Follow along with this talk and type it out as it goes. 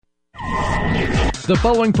The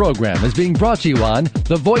following program is being brought to you on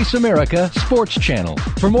the Voice America Sports Channel.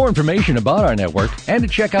 For more information about our network and to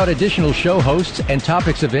check out additional show hosts and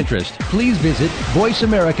topics of interest, please visit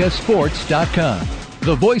voiceamericasports.com.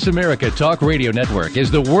 The Voice America Talk Radio Network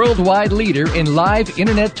is the worldwide leader in live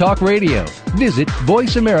Internet talk radio. Visit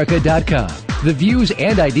voiceamerica.com. The views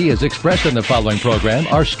and ideas expressed on the following program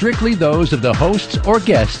are strictly those of the hosts or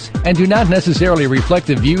guests and do not necessarily reflect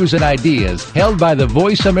the views and ideas held by the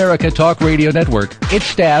Voice America Talk Radio Network, its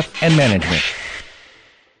staff, and management.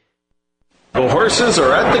 The horses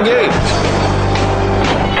are at the gate.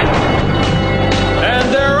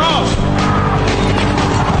 And they're off!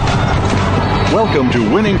 Welcome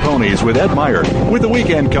to Winning Ponies with Ed Meyer. With the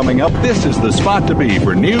weekend coming up, this is the spot to be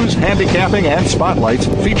for news, handicapping, and spotlights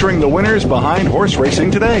featuring the winners behind horse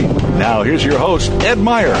racing today. Now, here's your host, Ed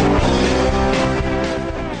Meyer.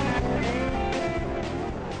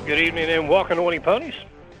 Good evening and welcome to Winning Ponies.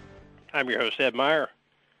 I'm your host, Ed Meyer.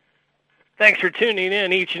 Thanks for tuning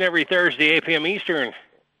in each and every Thursday, 8 p.m. Eastern,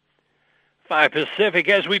 5 Pacific,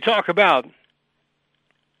 as we talk about,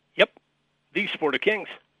 the Sport of Kings.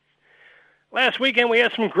 Last weekend, we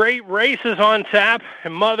had some great races on tap,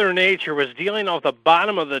 and Mother Nature was dealing off the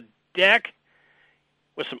bottom of the deck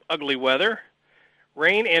with some ugly weather,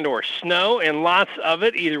 rain and or snow, and lots of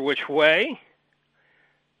it either which way.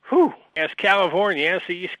 Whew, as California, as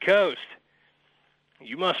the East Coast.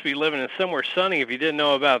 You must be living in somewhere sunny if you didn't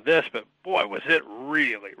know about this, but boy, was it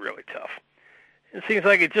really, really tough. It seems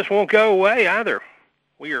like it just won't go away either.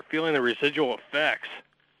 We are feeling the residual effects.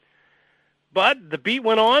 But the beat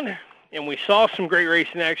went on, and we saw some great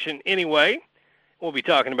racing action anyway. We'll be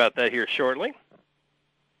talking about that here shortly.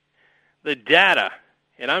 The data,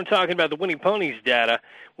 and I'm talking about the Winning Ponies data,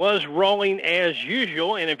 was rolling as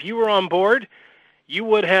usual. And if you were on board, you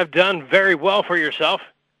would have done very well for yourself.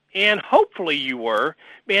 And hopefully you were.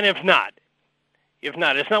 And if not, it's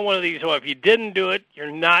not one of these, well, if you didn't do it,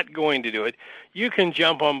 you're not going to do it. You can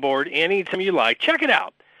jump on board anytime you like. Check it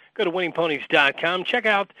out. Go to winningponies.com. Check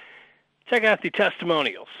out the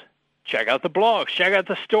testimonials. Check out the blogs, check out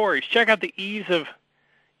the stories, check out the ease of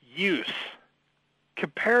use.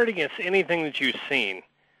 Compare it against anything that you've seen.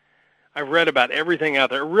 I've read about everything out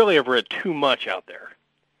there. Really, I've read too much out there.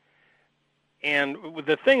 And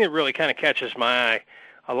the thing that really kind of catches my eye,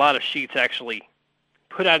 a lot of sheets actually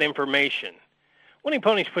put out information. Winning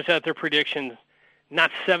Ponies puts out their predictions not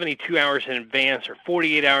 72 hours in advance or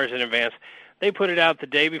 48 hours in advance. They put it out the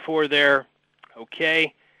day before there.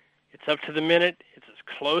 Okay, it's up to the minute. It's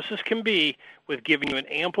as close as can be with giving you an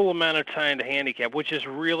ample amount of time to handicap, which is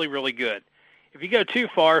really, really good. If you go too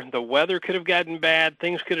far, the weather could have gotten bad.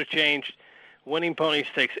 Things could have changed. Winning Ponies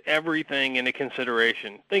takes everything into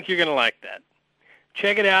consideration. Think you're going to like that.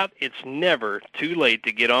 Check it out. It's never too late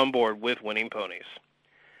to get on board with Winning Ponies.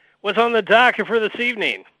 What's on the docket for this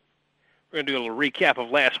evening? We're going to do a little recap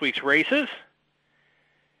of last week's races.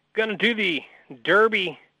 Going to do the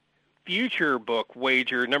Derby Future Book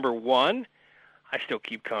wager number 1. I still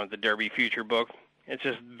keep calling it the Derby Future Book. It's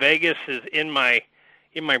just Vegas is in my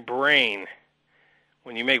brain.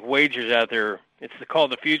 When you make wagers out there, it's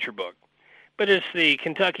called the Future Book. But it's the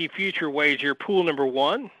Kentucky Future Wager pool number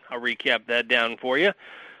 1. I'll recap that down for you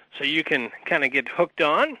so you can kind of get hooked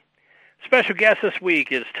on. Special guest this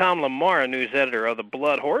week is Tom LaMarra, news editor of the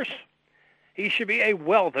Blood Horse. He should be a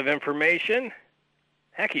wealth of information.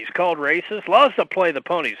 Heck, he's called races, loves to play the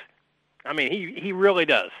ponies. I mean, he really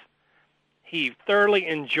does. He thoroughly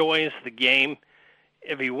enjoys the game.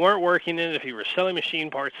 If he weren't working in it, if he were selling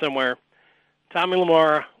machine parts somewhere, Tommy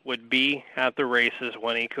LaMarra would be at the races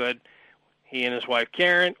when he could. He and his wife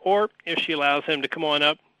Karen, or if she allows him to come on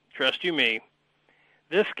up, trust you me.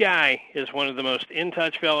 This guy is one of the most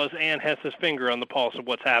in-touch fellas and has his finger on the pulse of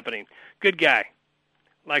what's happening. Good guy,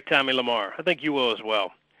 like Tommy LaMarra. I think you will as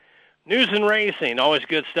well. News and racing, always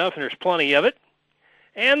good stuff, and there's plenty of it.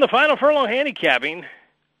 And the final furlong handicapping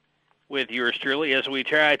with yours truly as we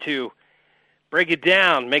try to break it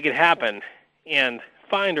down, make it happen, and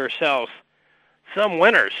find ourselves some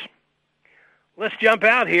winners. Let's jump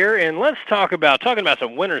out here and let's talking about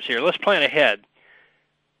some winners here. Let's plan ahead.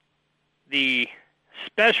 The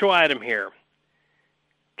special item here,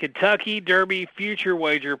 Kentucky Derby Future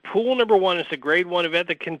Wager. Pool number 1 is the Grade 1 event,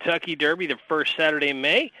 the Kentucky Derby, the first Saturday in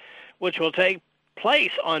May, which will take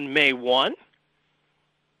place on May 1.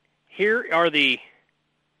 Here are the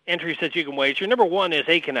entries that you can wager. Number 1 is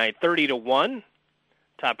Aconite, 30-1.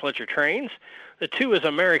 Top Pletcher trains. The 2 is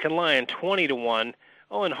American Lion, 20-1.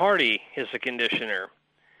 Owen Hardy is the conditioner.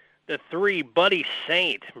 The 3, Buddy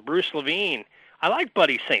Saint, Bruce Levine. I like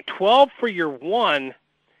Buddy Saint. 12 for your 1,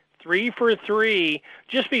 3 for 3.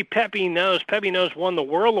 Just be Peppy Nose. Peppy Nose won the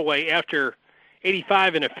world away after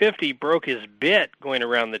 85 and a 50 broke his bit going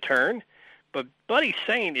around the turn, but Buddy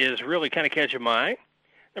Saint is really kind of catching my eye.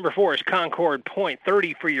 Number 4 is Concord Point,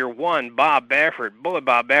 30 for your 1, Bob Baffert. Bullet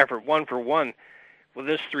Bob Baffert, 1 for 1 with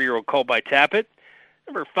this 3-year-old colt by Tappet.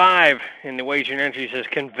 Number 5 in the wagering entries is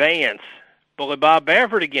Conveyance. Bullet Bob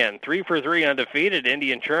Baffert again, 3 for 3 undefeated,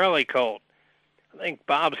 Indian Charlie colt. I think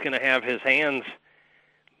Bob's going to have his hands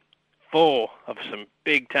full of some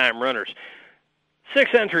big-time runners.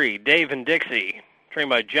 6th entry, Dave and Dixie, trained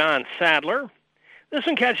by John Sadler. This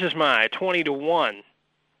one catches my eye, 20 to 1.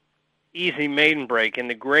 Easy maiden break in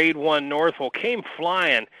the Grade 1 Northville came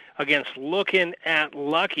flying against Looking at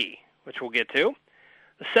Lucky, which we'll get to.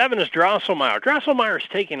 The 7 is Drosselmeyer. Drosselmeyer is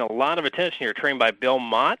taking a lot of attention here, trained by Bill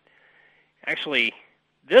Mott. Actually,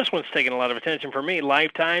 this one's taking a lot of attention for me.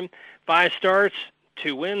 Lifetime, 5 starts,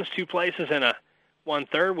 2 wins, 2 places, and a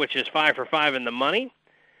 1/3, which is 5 for 5 in the money.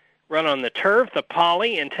 Run on the turf, the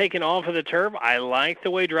poly, and taking off of the turf. I like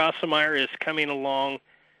the way Drosselmeyer is coming along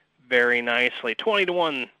very nicely. 20 to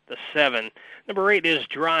 1, the 7. Number 8 is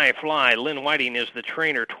Dry Fly. Lynn Whiting is the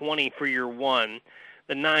trainer, 20 for your 1.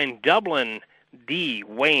 The 9, Dublin D.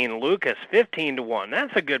 Wayne Lucas, 15 to 1.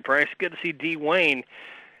 That's a good price. Good to see D. Wayne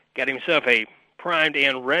got himself a primed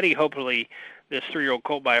and ready. Hopefully this 3-year-old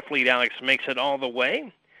colt by Fleet Alex makes it all the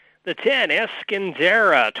way. The 10,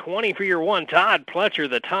 Escondera, 20 for your 1. Todd Pletcher,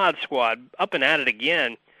 the Todd squad, up and at it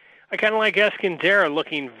again. I kind of like Escondera,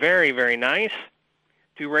 looking very, very nice.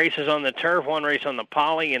 2 races on the turf, 1 race on the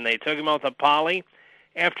poly, and they took him off the poly.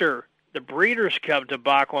 After the Breeders' Cup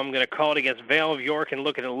debacle, I'm going to call it, against Vale of York and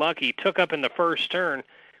Looking at Lucky, took up in the first turn,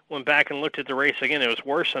 went back and looked at the race again. It was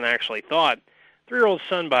worse than I actually thought. 3-year-old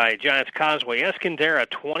son by Giants Causeway, Escondera,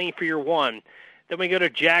 20 for your 1. Then we go to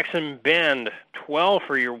Jackson Bend, 12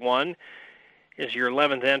 for your 1 is your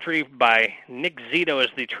 11th entry by Nick Zito as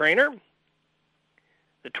the trainer.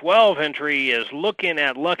 The 12 entry is Looking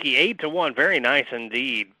at Lucky, 8 to 1. Very nice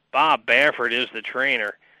indeed. Bob Baffert is the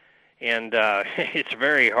trainer. And it's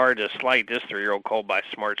very hard to slight this 3-year-old colt by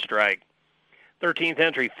Smart Strike. 13th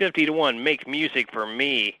entry, 50 to 1, Make Music for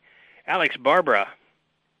Me. Alex Barbara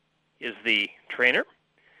is the trainer.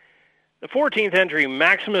 The 14th entry,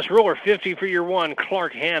 Maximus Ruler, 50 for your 1,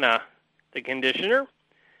 Clark Hanna, the conditioner.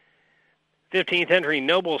 15th entry,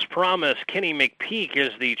 Noble's Promise, Kenny McPeak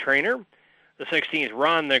is the trainer. The 16th,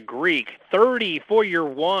 Ron the Greek, 30 for your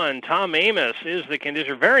 1, Tom Amos is the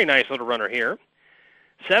conditioner. Very nice little runner here.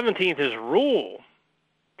 17th is Rule,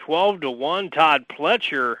 12 to 1, Todd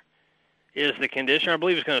Pletcher is the conditioner. I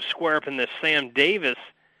believe he's going to square up in this Sam Davis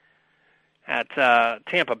at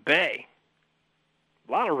Tampa Bay.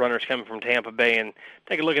 A lot of runners coming from Tampa Bay, and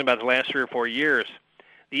take a look at about the last 3 or 4 years.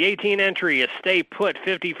 The 18 entry is Stay Put,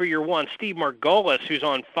 50 for your 1, Steve Margolis, who's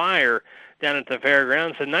on fire down at the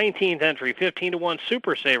fairgrounds. The 19th entry, 15 to 1,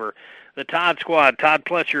 Super Saver, the Todd squad, Todd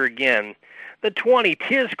Pletcher again. The 20,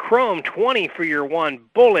 Tiz Chrome, 20 for your 1,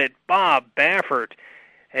 Bullet Bob Baffert.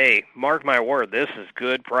 Hey, mark my word, this is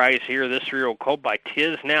good price here. This 3-year-old colt by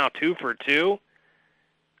Tiz now, 2 for 2.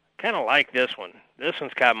 Kind of like this one. This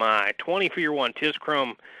one's caught my eye. 20 for your 1, Tiz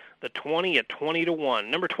Chrome, the 20 at 20 to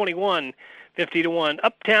 1. Number 21, 50 to 1,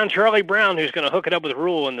 Uptown Charlie Brown, who's going to hook it up with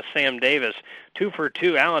Rule in the Sam Davis. 2 for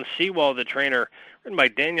 2, Alan Sewell, the trainer, ridden by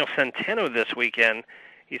Daniel Centeno this weekend.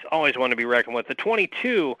 He's always one to be reckoned with. The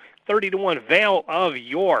 22, 30 to 1, Vale of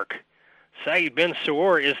York. Saeed Ben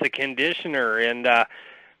Saur is the conditioner, and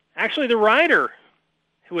actually the rider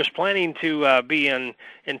who was planning to be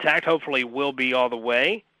intact, hopefully will be all the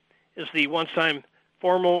way, is the once-time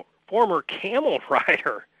former camel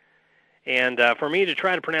rider. And for me to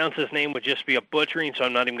try to pronounce his name would just be a butchering, so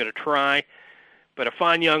I'm not even going to try. But a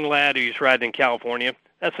fine young lad who's riding in California.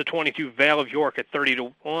 That's the 22 Vale of York at 30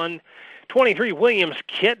 to 1. 23 Williams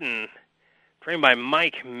Kitten, trained by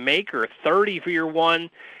Mike Maker, 30 for your 1.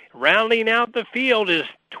 Rounding out the field is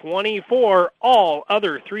 24 All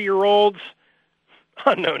Other 3-year-olds.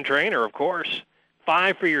 Unknown trainer, of course.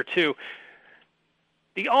 5 for your 2.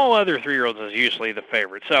 The All Other 3-year-olds is usually the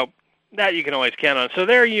favorite, so that you can always count on. So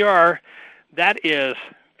there you are. That is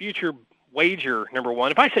future wager number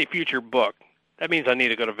 1. If I say future book, that means I need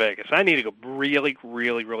to go to Vegas. I need to go really,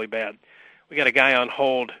 really, really bad. We got a guy on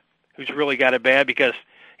hold who's really got it bad because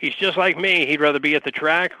he's just like me. He'd rather be at the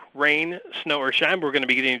track, rain, snow, or shine. We're going to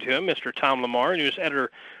be getting to him, Mr. Tom LaMarra, who's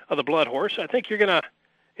editor of the Blood Horse. I think you're going to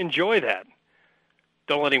enjoy that.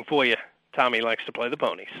 Don't let him fool you. Tommy likes to play the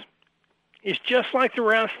ponies. He's just like the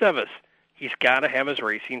rest of us. He's got to have his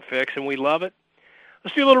racing fix, and we love it.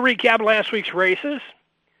 Let's do a little recap of last week's races.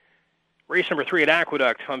 Race number 3 at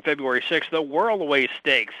Aqueduct on February 6th, the Whirlaway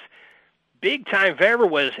Stakes. Big time favorite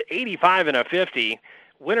was 85 and a 50.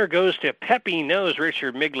 Winner goes to Peppy Nose,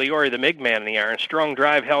 Richard Migliori, the MIG man in the iron. Strong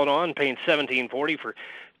drive held on, paying $17.40 for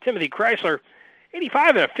Timothy Chrysler.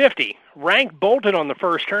 85 and a 50. Rank bolted on the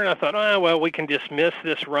first turn. I thought, well, we can dismiss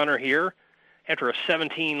this runner here after a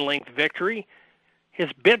 17-length victory. His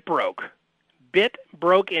bit broke. Bit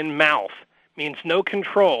broke in mouth. Means no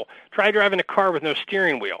control. Try driving a car with no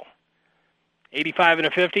steering wheel. 85 and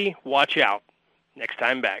a 50, watch out. Next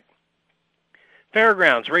time back.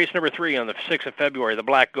 Fairgrounds, race number 3 on the 6th of February, the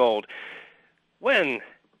Black Gold. When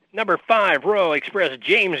number 5, Royal Express,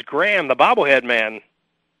 James Graham, the bobblehead man,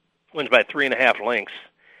 wins by 3.5 lengths.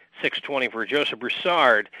 6:20 for Joseph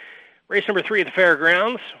Broussard. Race number 3 at the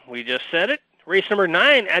Fairgrounds, we just said it. Race number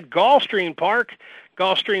 9 at Gulfstream Park.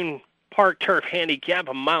 Gulfstream Park Turf Handicap,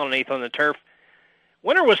 1.8 miles on the turf.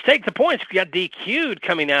 Winner was Take the Points. We got DQ'd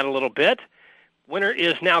coming out a little bit. Winner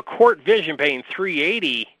is now Court Vision, paying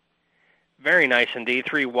 $3.80. Very nice indeed.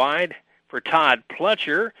 3 wide for Todd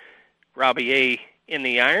Pletcher. Robbie A. in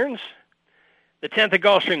the irons. The 10th at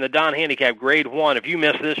Gulfstream, the Don Handicap, Grade 1. If you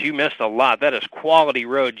missed this, you missed a lot. That is Quality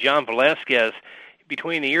Road. John Velasquez,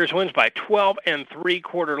 between the ears, wins by 12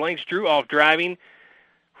 3/4 lengths. Drew off driving.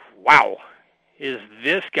 Wow. Is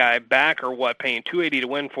this guy back or what? Paying $2.80 to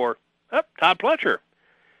win for Todd Pletcher.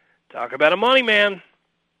 Talk about a money man.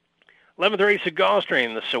 11th race at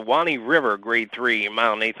Gulfstream, the Sewanee River, Grade 3, 1.8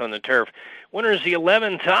 miles on the turf. Winner is the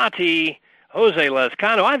 11 Tati, Jose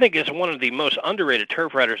Lezcano. I think is one of the most underrated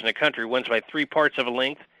turf riders in the country. Wins by 3/4 of a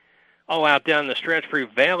length. All out down the stretch,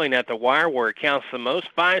 prevailing at the wire where it counts the most.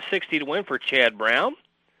 $5.60 to win for Chad Brown.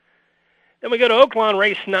 Then we go to Oaklawn,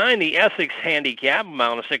 race 9, the Essex Handicap, 1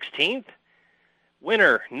 mile and 1/16.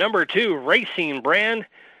 Winner, number 2, Racing Brand.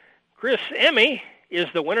 Chris Emmy is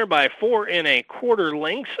the winner by 4 1/4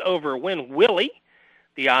 lengths over Win Willie.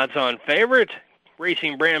 The odds-on favorite.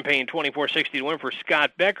 Racing Brand paying $24.60 to win for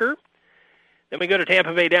Scott Becker. Then we go to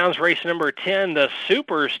Tampa Bay Downs, race number 10, the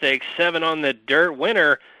Super Stakes, 7 on the dirt.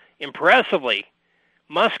 Winner, impressively,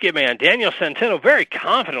 Musket Man, Daniel Centeno, very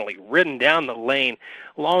confidently ridden down the lane.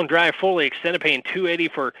 Long drive, fully extended, paying $2.80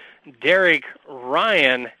 for Derek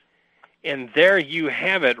Ryan. And there you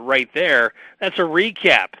have it right there. That's a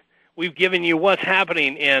recap. We've given you what's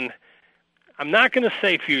happening in, I'm not going to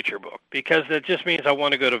say Future Book, because that just means I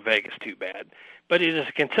want to go to Vegas too bad. But it is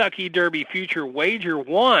a Kentucky Derby Future Wager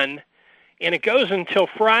 1, and it goes until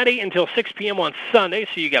Friday, until 6 p.m. on Sunday,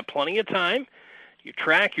 so you got plenty of time. You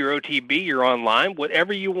track your OTB, you're online,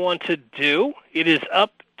 whatever you want to do, it is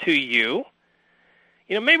up to you.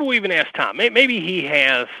 You know, maybe we even ask Tom. Maybe he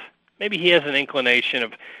has an inclination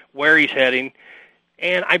of where he's heading,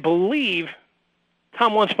 and I believe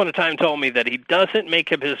Tom once upon a time told me that he doesn't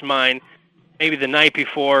make up his mind maybe the night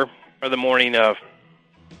before or the morning of.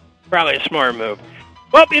 Probably a smart move.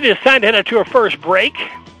 Well, it is time to head out to our first break,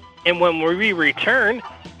 and when we return,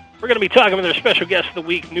 we're going to be talking with our special guest of the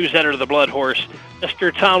week, news editor of the Blood Horse,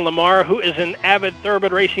 Mr. Tom LaMarra, who is an avid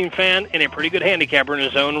thoroughbred racing fan and a pretty good handicapper in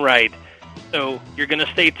his own right. So you're going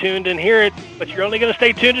to stay tuned and hear it, but you're only going to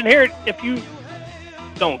stay tuned and hear it if you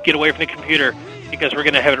don't get away from the computer, because we're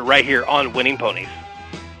going to have it right here on Winning Ponies.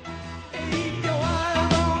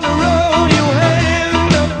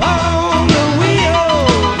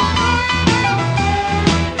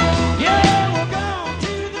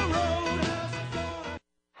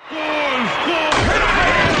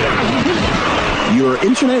 Your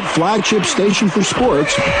internet flagship station for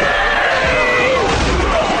sports.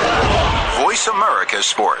 Voice America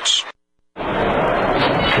Sports. And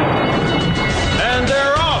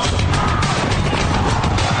they're off.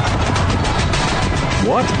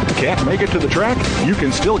 What? Can't make it to the track? You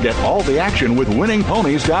can still get all the action with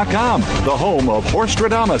winningponies.com, the home of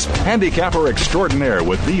Horstradamus, handicapper extraordinaire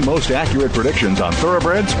with the most accurate predictions on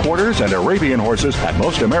thoroughbreds, quarters, and Arabian horses at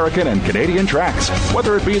most American and Canadian tracks.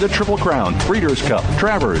 Whether it be the Triple Crown, Breeders' Cup,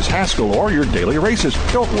 Travers, Haskell, or your daily races,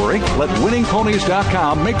 don't worry. Let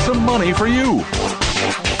winningponies.com make some money for you.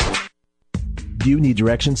 Do you need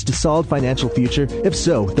directions to solid financial future? If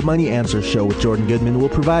so, the Money Answer Show with Jordan Goodman will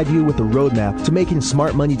provide you with a roadmap to making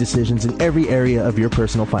smart money decisions in every area of your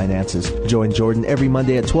personal finances. Join Jordan every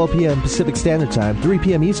Monday at 12 p.m. Pacific Standard Time, 3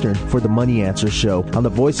 p.m. Eastern for the Money Answer Show on the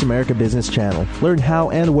Voice America Business Channel. Learn how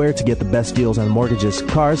and where to get the best deals on mortgages,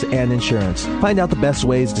 cars, and insurance. Find out the best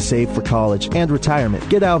ways to save for college and retirement.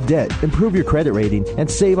 Get out of debt, improve your credit rating, and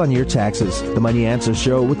save on your taxes. The Money Answer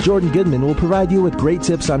Show with Jordan Goodman will provide you with great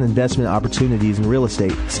tips on investment opportunities in real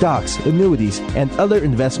estate, stocks, annuities, and other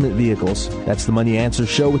investment vehicles. That's the Money Answer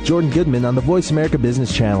Show with Jordan Goodman on the Voice America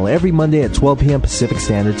Business Channel every Monday at 12 p.m. Pacific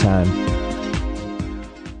Standard Time.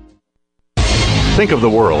 Think of the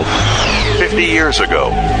world 50 years ago.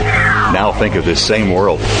 Now think of this same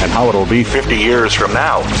world and how it'll be 50 years from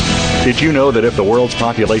now. Did you know that if the world's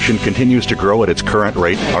population continues to grow at its current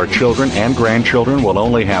rate, our children and grandchildren will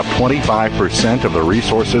only have 25% of the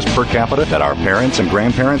resources per capita that our parents and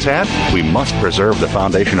grandparents had? We must preserve the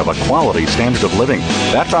foundation of a quality standard of living.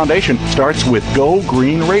 That foundation starts with Go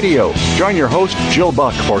Green Radio. Join your host, Jill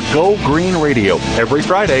Buck, for Go Green Radio every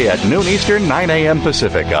Friday at noon Eastern, 9 a.m.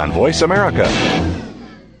 Pacific on Voice America.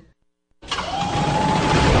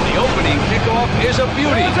 The opening kickoff is a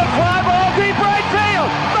beauty. It's a fly ball deep right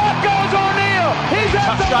field. Back goes O'Neal. He's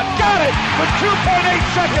at the shot. Got it with 2.8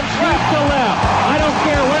 seconds left. To left. I don't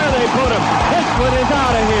care where they put him. This one is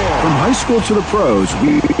out of here. From high school to the pros,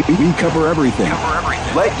 we cover everything.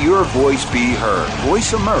 Let your voice be heard.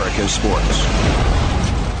 Voice America Sports.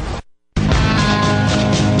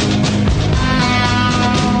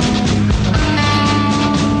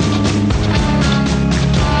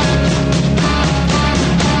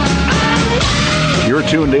 You're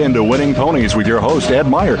tuned in to Winning Ponies with your host, Ed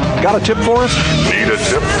Meyer. Got a tip for us? Need a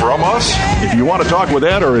tip from us? If you want to talk with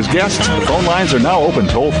Ed or his guests, the phone lines are now open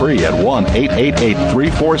toll-free at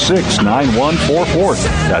 1-888-346-9144.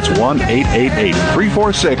 That's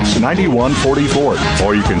 1-888-346-9144.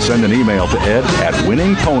 Or you can send an email to ed at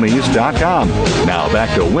winningponies.com. Now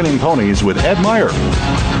back to Winning Ponies with Ed Meyer.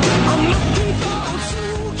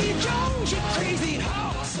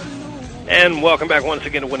 And welcome back once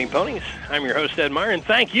again to Winning Ponies. I'm your host, Ed Meyer, and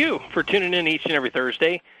thank you for tuning in each and every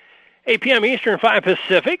Thursday, 8 p.m. Eastern, 5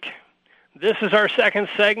 Pacific. This is our second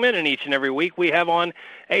segment, and each and every week we have on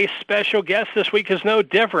a special guest. This week is no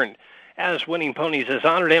different, as Winning Ponies is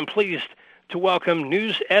honored and pleased to welcome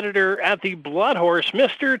news editor at the Blood Horse,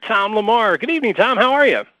 Mr. Tom LaMarra. Good evening, Tom. How are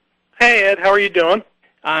you? Hey, Ed. How are you doing?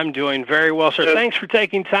 I'm doing very well, sir. Good. Thanks for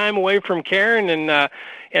taking time away from Karen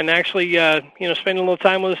and actually spending a little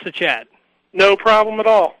time with us to chat. No problem at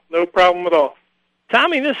all. No problem at all.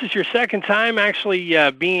 Tommy, this is your second time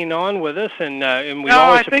actually being on with us, and we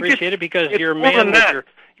always appreciate it because you're a man with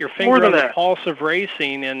your finger on the pulse of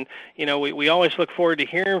racing, and we always look forward to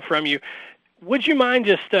hearing from you. Would you mind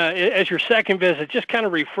just, as your second visit, just kind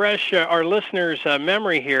of refresh our listeners'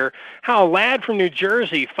 memory here, how a lad from New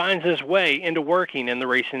Jersey finds his way into working in the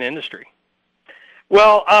racing industry?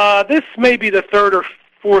 Well, this may be the third or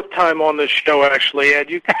fourth time on this show, actually,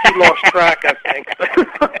 Ed. You lost track, I think.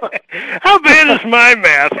 How bad is my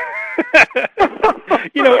math?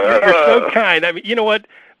 You're so kind. I mean, you know what?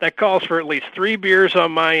 That calls for at least 3 beers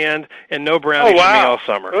on my end and no brownies for me all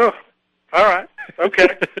summer. Oh, all right. Okay.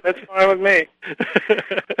 That's fine with me.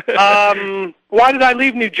 Why did I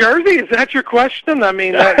leave New Jersey? Is that your question? I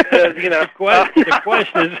mean, The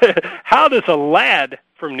question is, how does a lad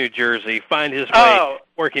from New Jersey find his way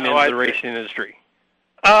working into the racing industry?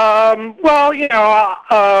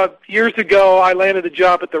 Years ago, I landed a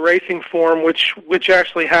job at the Racing Forum, which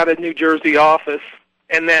actually had a New Jersey office,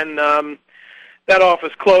 and then that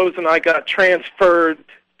office closed, and I got transferred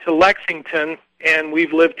to Lexington, and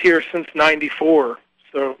we've lived here since '94.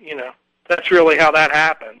 So, that's really how that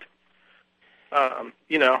happened. I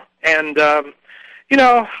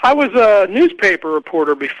was a newspaper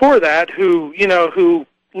reporter before that who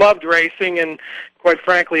loved racing, and quite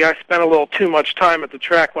frankly, I spent a little too much time at the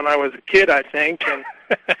track when I was a kid, I think. And,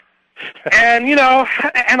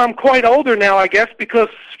 and I'm quite older now, I guess, because,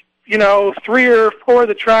 3 or 4 of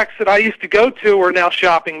the tracks that I used to go to are now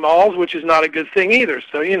shopping malls, which is not a good thing either.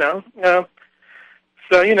 So,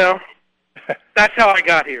 that's how I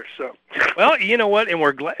got here. So, well, you know what, and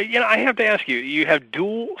we're glad. I have to ask you. You have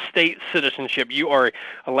dual state citizenship. You are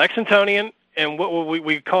a Lexingtonian, and what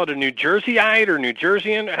we call it, a New Jerseyite or New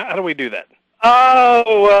Jerseyan. How do we do that?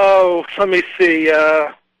 Let me see.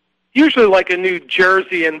 Usually like a New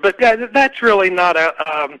Jerseyan, but that's really not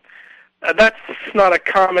that's not a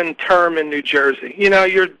common term in New Jersey.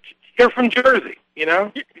 You're from Jersey.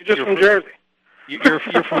 You're just from Jersey. You're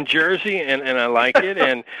from Jersey, and I like it,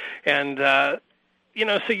 and so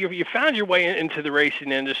you found your way into the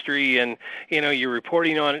racing industry, and you're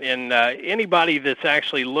reporting on it, and anybody that's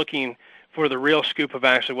actually looking for the real scoop of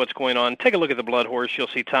actually what's going on, take a look at the Blood Horse. You'll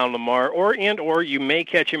see Tom LaMarra, or you may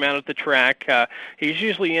catch him out at the track. He's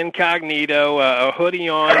usually incognito, a hoodie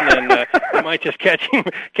on, and you might just catch him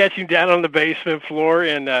down on the basement floor,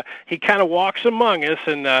 and he kind of walks among us.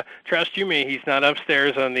 And trust you me, he's not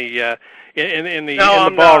upstairs on the in the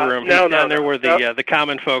ballroom. He's down there where the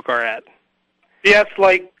common folk are at. Yes,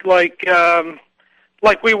 like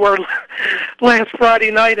we were last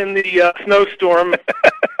Friday night in the snowstorm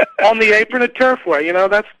on the apron at Turfway.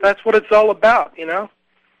 That's what it's all about.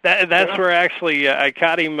 That's where actually I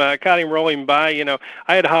caught him rolling by. You know,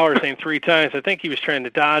 I had hollered him 3 times. I think he was trying to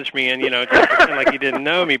dodge me and, you know, just pretend like he didn't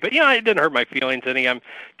know me. But, you know, it didn't hurt my feelings any. I'm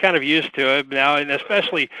kind of used to it now, and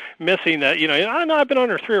especially missing that. You know, I know I've been on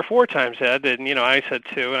there 3 or 4 times, Ed, and, you know, I said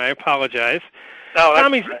 2, and I apologize. No,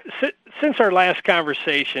 Tommy, since our last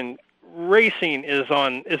conversation, racing is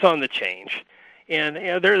on the change. And, you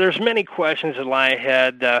know, there's many questions that lie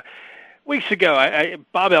ahead. Weeks ago,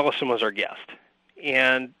 Bob Ellison was our guest.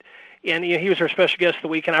 And you know, he was our special guest of the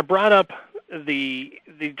week, and I brought up the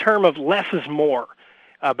term of less is more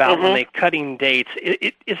about when they're cutting dates.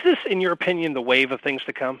 Is this, in your opinion, the wave of things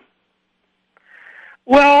to come?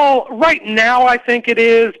 Well, right now I think it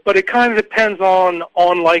is, but it kind of depends on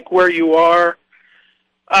like where you are.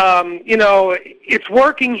 You know, it's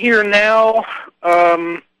working here now.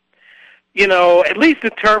 You know, at least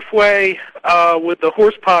at Turfway with the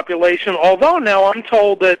horse population. Although now I'm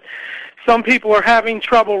told that some people are having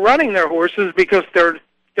trouble running their horses because they're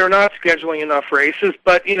not scheduling enough races.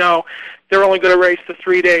 But you know, they're only going to race the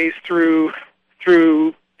 3 days through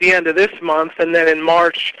the end of this month, and then in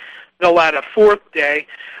March they'll add a 4th day.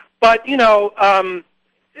 But you know,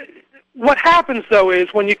 what happens though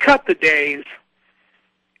is when you cut the days,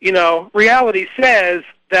 you know, reality says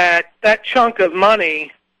that chunk of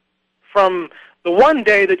money from the one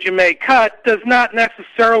day that you may cut does not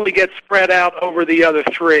necessarily get spread out over the other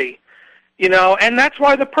 3. You know, and that's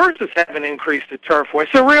why the purses haven't increased at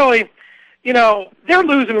Turfway. So really, you know, they're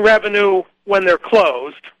losing revenue when they're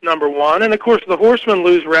closed, number one. And, of course, the horsemen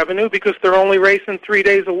lose revenue because they're only racing 3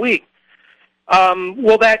 days a week.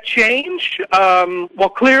 Will that change? Well,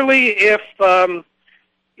 clearly,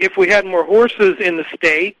 if we had more horses in the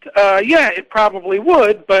state, yeah, it probably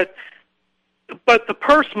would. But the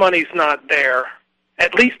purse money's not there,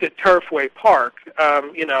 at least at Turfway Park.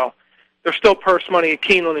 You know, there's still purse money at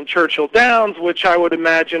Keeneland and Churchill Downs, which I would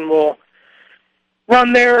imagine will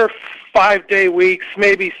run their 5-day weeks,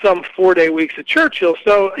 maybe some 4-day weeks at Churchill.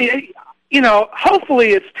 So, you know,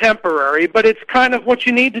 hopefully it's temporary, but it's kind of what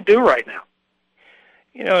you need to do right now.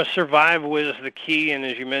 You know, survive was the key, and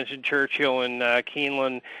as you mentioned, Churchill and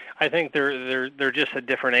Keeneland, I think they're just a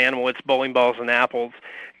different animal. It's bowling balls and apples,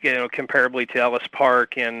 you know, comparably to Ellis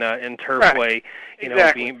Park and Turfway. Right. You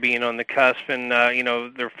know, being on the cusp, and you know,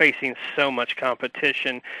 they're facing so much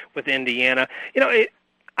competition with Indiana. You know,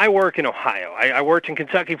 I work in Ohio. I worked in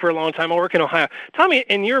Kentucky for a long time. I work in Ohio. Tommy,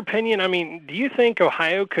 in your opinion, I mean, do you think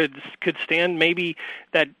Ohio could stand maybe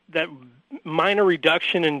that minor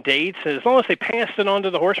reduction in dates, as long as they passed it on to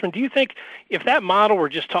the horsemen? Do you think if that model were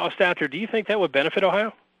just tossed out there, do you think that would benefit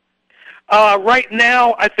Ohio? Right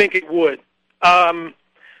now, I think it would.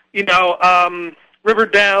 You know, River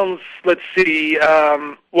Downs, let's see,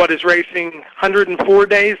 what is racing 104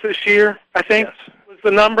 days this year, I think, was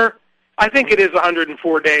the number. I think it is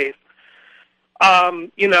 104 days.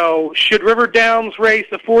 You know, should River Downs race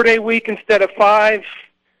a 4-day week instead of 5?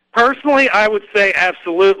 Personally, I would say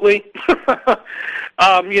absolutely.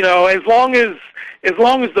 You know, as long as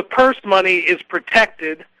the purse money is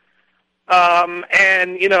protected,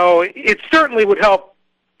 and you know, it certainly would help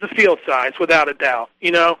the field size without a doubt.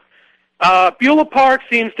 You know, Beulah Park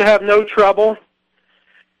seems to have no trouble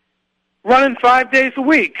running 5 days a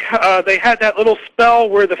week. They had that little spell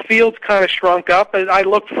where the fields kind of shrunk up, and I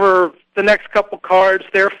looked for the next couple cards;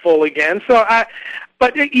 they're full again. So,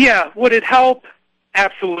 yeah, would it help?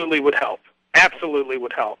 Absolutely would help. Absolutely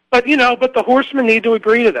would help. But, you know, the horsemen need to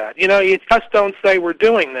agree to that. You know, you just don't say we're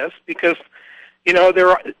doing this because, you know,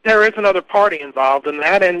 there is another party involved in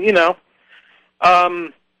that. And, you know,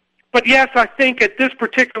 but yes, I think at this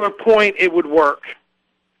particular point it would work.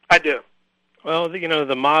 I do. Well, you know,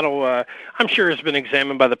 the model, I'm sure, has been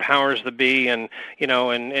examined by the powers that be, and you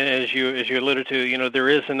know, and as you alluded to, you know, there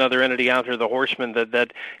is another entity out there, the horsemen,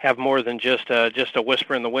 that have more than just a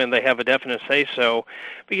whisper in the wind. They have a definite say so.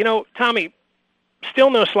 But you know, Tommy,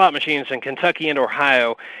 still no slot machines in Kentucky and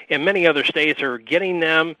Ohio, and many other states are getting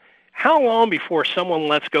them. How long before someone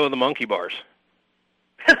lets go of the monkey bars?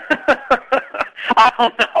 I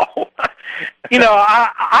don't know. You know,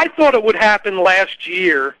 I thought it would happen last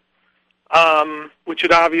year. Which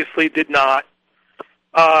it obviously did not.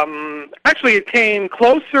 Actually, it came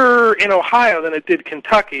closer in Ohio than it did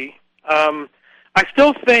Kentucky. I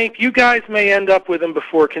still think you guys may end up with them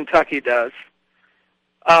before Kentucky does.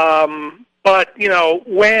 But, you know,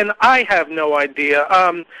 when, I have no idea.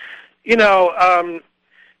 You know,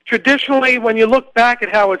 traditionally, when you look back at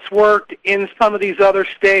how it's worked in some of these other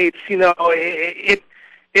states, you know,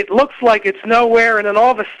 it looks like it's nowhere, and then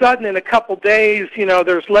all of a sudden, in a couple days, you know,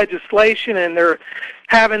 there's legislation, and they're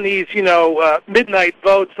having these, you know, midnight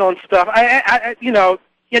votes on stuff. You know,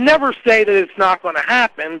 you never say that it's not going to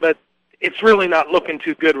happen, but it's really not looking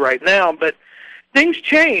too good right now. But things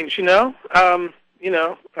change, Who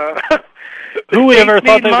would ever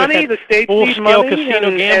thought money, the states need full-scale money,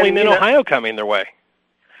 casino gambling in Ohio coming their way?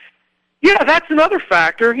 Yeah, that's another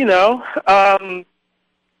factor,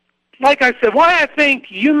 Like I said, why I think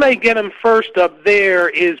you may get them first up there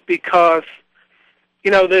is because,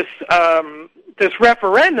 this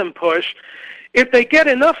referendum push, if they get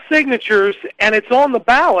enough signatures and it's on the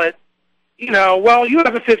ballot, you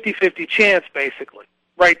have a 50-50 chance, basically,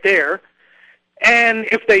 right there. And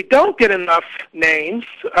if they don't get enough names,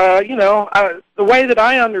 the way that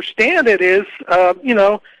I understand it is,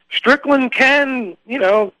 Strickland can,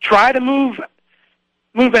 try to move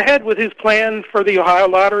ahead with his plan for the Ohio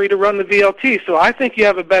Lottery to run the VLT. So I think you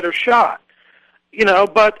have a better shot,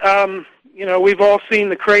 but, we've all seen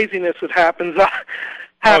the craziness that happens up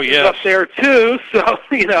there too. So,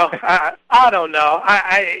 I don't know.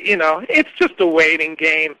 It's just a waiting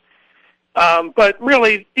game. But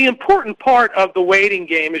really, the important part of the waiting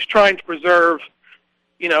game is trying to preserve,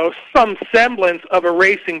 some semblance of a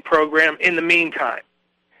racing program in the meantime.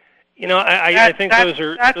 I think those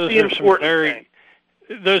are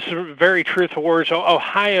some very truthful words.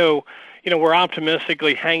 Ohio, we're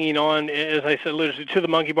optimistically hanging on, as I said, to the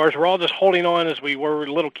monkey bars. We're all just holding on as we were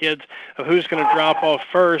little kids of who's going to drop off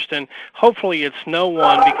first, and hopefully it's no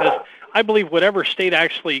one, because I believe whatever state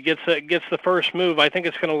actually gets the first move, I think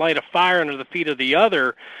it's going to light a fire under the feet of the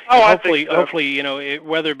other. Hopefully,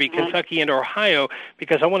 whether it be Kentucky and Ohio,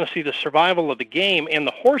 because I want to see the survival of the game and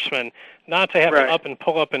the horsemen, not to have to up and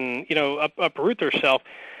pull up and uproot themselves.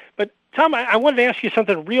 But Tom, I wanted to ask you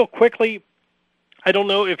something real quickly. I don't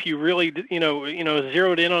know if you really,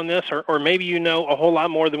 zeroed in on this, or maybe a whole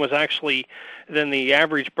lot more than the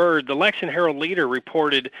average bird. The Lexington Herald-Leader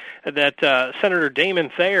reported that Senator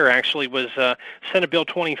Damon Thayer actually was Senate Bill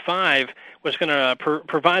 25 was going to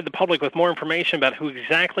provide the public with more information about who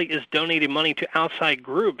exactly is donating money to outside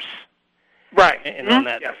groups. Right. And on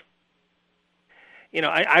that, yes.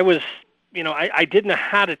 I didn't know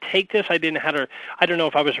how to take this. I don't know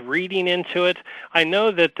if I was reading into it. I know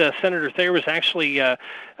that Senator Thayer was actually,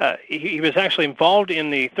 he was actually involved in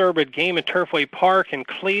the Thoroughbred game at Turfway Park in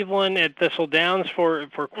Cleveland at Thistle Downs for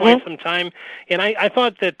quite some time. And I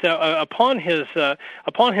thought that upon his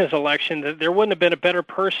election, that there wouldn't have been a better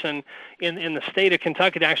person in the state of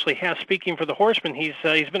Kentucky to actually have speaking for the horsemen. He's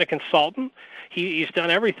been a consultant. He's done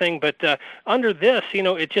everything, but under this,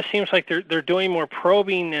 it just seems like they're doing more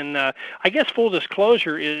probing, and I guess full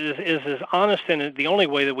disclosure is as honest and the only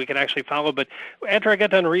way that we can actually follow. But after I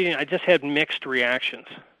got done reading, I just had mixed reactions.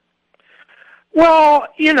 Well,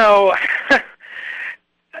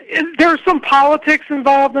 there's some politics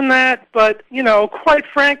involved in that, but quite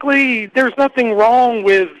frankly, there's nothing wrong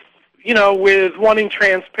with wanting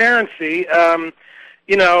transparency.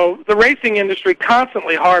 The racing industry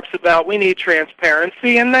constantly harps about we need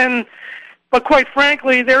transparency, but quite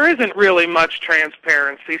frankly, there isn't really much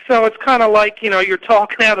transparency. So it's kind of like, you're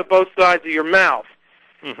talking out of both sides of your mouth.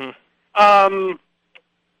 Mm-hmm.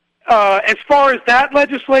 As far as that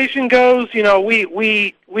legislation goes,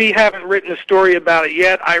 we haven't written a story about it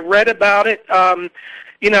yet. I read about it.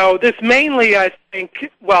 This mainly, I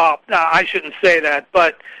think, I shouldn't say that,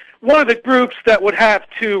 but one of the groups that would have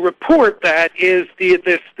to report that is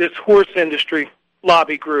this horse industry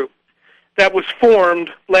lobby group that was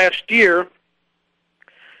formed last year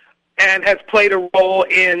and has played a role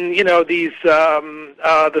in these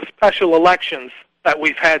the special elections that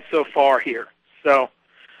we've had so far here. So,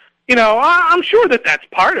 I'm sure that that's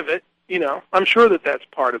part of it. I'm sure that that's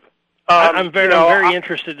part of it. I'm very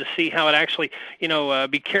interested to see how it actually,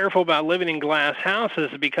 be careful about living in glass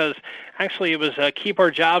houses, because actually it was Keep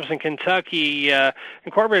Our Jobs in Kentucky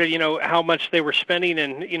Incorporated, how much they were spending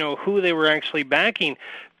and, who they were actually backing.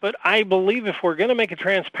 But I believe if we're going to make it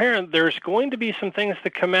transparent, there's going to be some things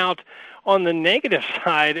that come out on the negative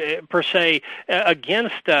side, per se,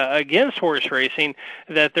 against horse racing.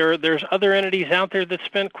 That there's other entities out there that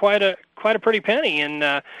spent quite a pretty penny in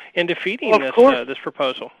defeating this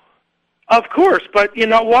proposal. Of course, but you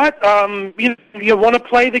know what? You want to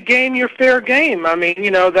play the game, you're fair game. I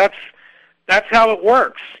mean, that's how it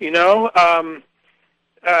works. I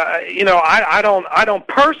don't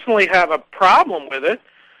personally have a problem with it.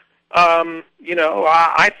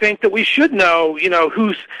 I think that we should know,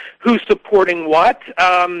 who's supporting what.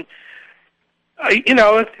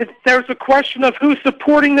 If there's a question of who's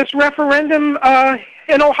supporting this referendum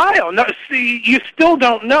in Ohio. No, see, you still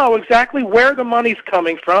don't know exactly where the money's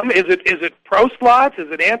coming from. Is it pro-slots?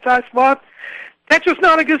 Is it anti-slots? That's just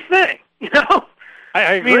not a good thing, I agree.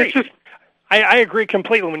 I mean, it's just, I agree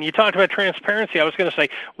completely. When you talked about transparency, I was going to say,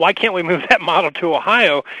 why can't we move that model to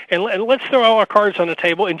Ohio, and let's throw all our cards on the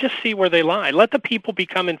table and just see where they lie. Let the people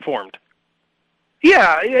become informed.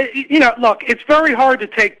 Yeah, look, it's very hard to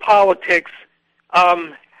take politics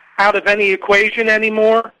out of any equation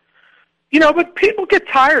anymore. But people get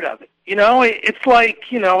tired of it. It's like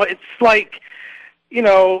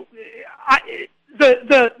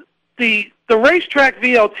the racetrack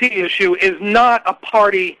VLT issue is not a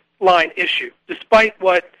party line issue, despite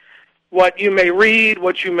what you may read,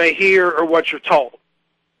 what you may hear, or what you're told.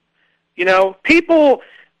 People,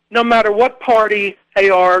 no matter what party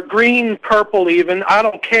they are, green, purple even, I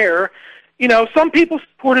don't care, some people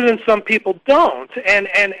support it and some people don't.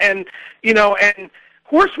 And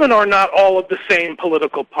horsemen are not all of the same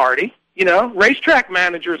political party. Racetrack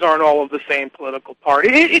managers aren't all of the same political party.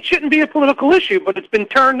 It shouldn't be a political issue, but it's been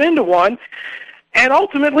turned into one. And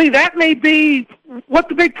ultimately, that may be what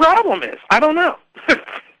the big problem is. I don't know.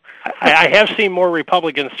 I have seen more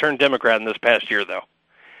Republicans turn Democrat in this past year, though.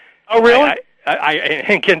 Oh, really?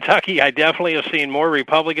 In Kentucky, I definitely have seen more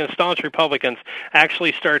staunch Republicans,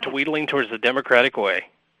 actually start to wheedling towards the Democratic way.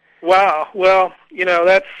 Wow. Well,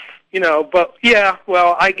 that's, but yeah,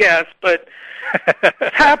 well, I guess, but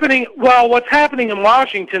what's happening in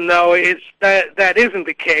Washington, though, is that isn't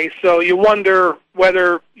the case. So you wonder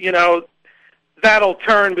whether, that'll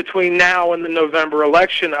turn between now and the November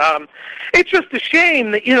election. It's just a shame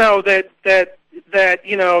that, that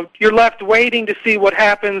you're left waiting to see what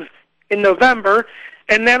happens in November,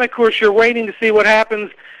 and then, of course, you're waiting to see what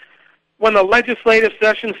happens when the legislative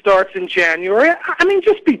session starts in January. I mean,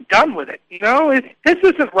 just be done with it. This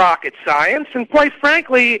isn't rocket science, and quite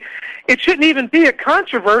frankly, it shouldn't even be a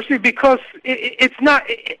controversy because it's not.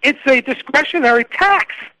 It's a discretionary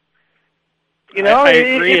tax. I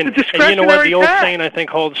agree, it's a discretionary and you know what? The old tax. saying, I think,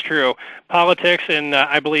 holds true. Politics and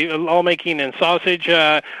I believe lawmaking and sausage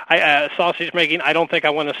making. I don't think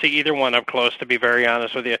I want to see either one up close, to be very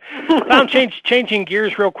honest with you. I'm changing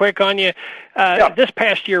gears real quick on you. This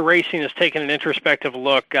past year, racing has taken an introspective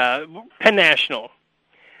look. Penn National,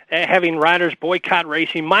 having riders boycott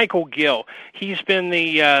racing. Michael Gill, he's been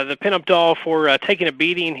the pinup doll for taking a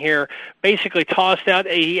beating here, basically tossed out.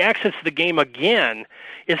 He exits the game again.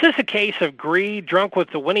 Is this a case of greed, drunk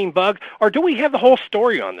with the winning bug, or do we have the whole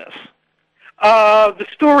story on this? The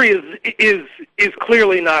story is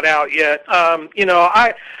clearly not out yet.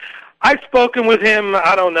 I've spoken with him,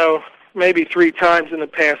 I don't know, maybe 3 times in the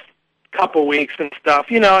past couple weeks and stuff,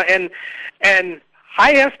 and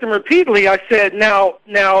I asked him repeatedly, I said, now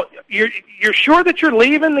you're sure that you're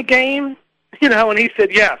leaving the game? And he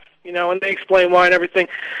said yes, and they explained why and everything.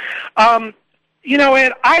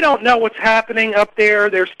 Ed, I don't know what's happening up there.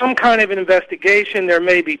 There's some kind of an investigation. There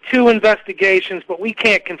may be 2 investigations, but we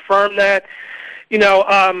can't confirm that.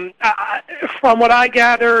 From what I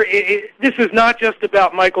gather, this is not just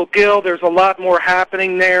about Michael Gill. There's a lot more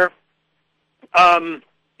happening there. But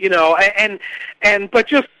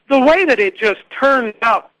just the way that it just turned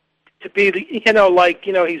out to be,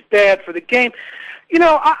 he's bad for the game.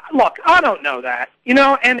 Look, I don't know that,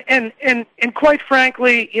 and quite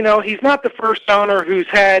frankly, he's not the first owner who's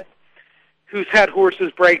had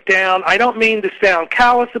horses break down. I don't mean to sound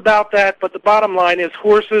callous about that, but the bottom line is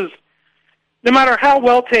horses, no matter how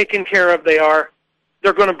well taken care of they are,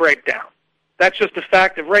 they're going to break down. That's just a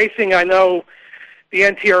fact of racing. I know the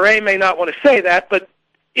NTRA may not want to say that, but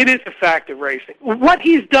it is a fact of racing. What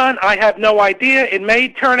he's done, I have no idea. It may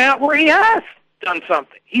turn out where he has done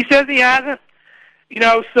something. He says he hasn't.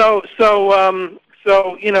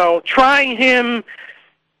 Trying him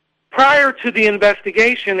prior to the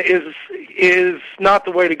investigation is not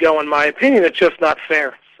the way to go, in my opinion. It's just not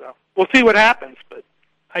fair. So we'll see what happens. But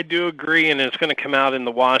I do agree, and it's going to come out in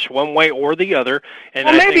the wash one way or the other. And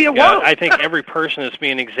well, maybe it won't. I think every person that's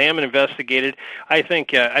being examined, investigated. I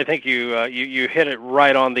think you hit it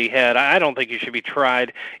right on the head. I don't think you should be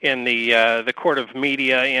tried in the court of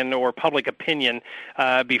media and or public opinion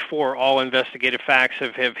before all investigative facts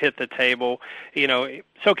have hit the table. It's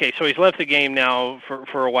okay. So he's left the game now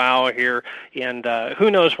for a while here, and who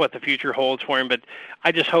knows what the future holds for him. But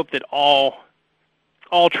I just hope that all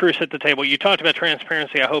truths at the table. You talked about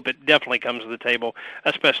transparency. I hope it definitely comes to the table,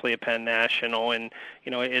 especially at Penn National. And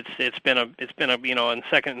it's been a on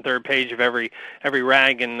second and third page of every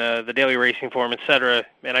rag in the Daily Racing Form, etc.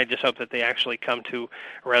 And I just hope that they actually come to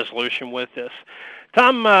a resolution with this.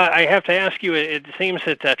 Tom, I have to ask you. It seems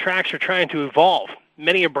that tracks are trying to evolve.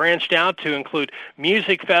 Many have branched out to include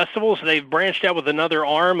music festivals. They've branched out with another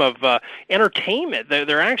arm of entertainment.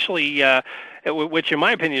 They're actually which in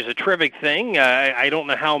my opinion is a terrific thing. I don't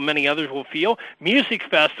know how many others will feel. Music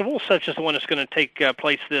festivals, such as the one that's going to take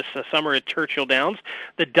place this summer at Churchill Downs,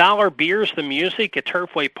 the dollar beers, the music at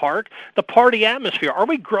Turfway Park, the party atmosphere. Are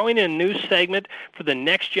we growing in a new segment for the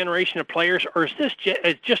next generation of players, or is this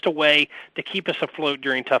just a way to keep us afloat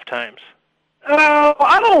during tough times?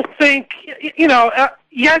 I don't think,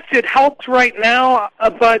 yes, it helps right now,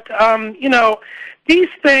 but, these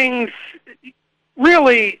things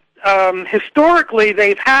really, historically,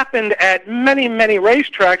 they've happened at many, many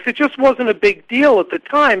racetracks. It just wasn't a big deal at the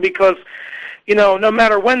time because, no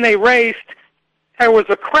matter when they raced, there was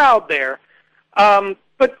a crowd there.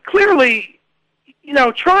 But clearly,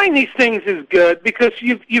 trying these things is good because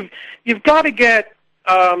you've got to get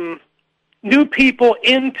new people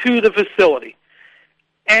into the facility.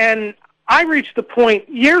 And I reached the point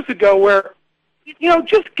years ago where,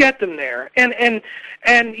 just get them there. And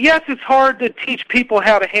yes, it's hard to teach people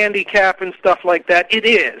how to handicap and stuff like that. It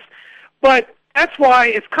is. But that's why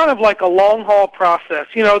it's kind of like a long-haul process.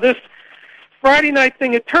 This Friday night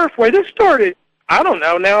thing at Turfway, this started, I don't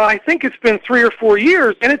know, now I think it's been 3 or 4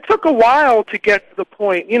 years, and it took a while to get to the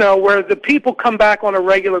point, where the people come back on a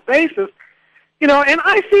regular basis. And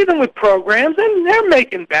I see them with programs, and they're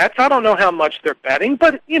making bets. I don't know how much they're betting,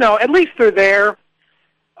 but, at least they're there.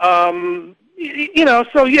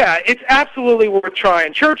 So, yeah, it's absolutely worth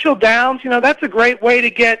trying. Churchill Downs, that's a great way to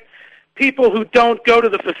get people who don't go to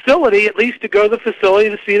the facility, at least to go to the facility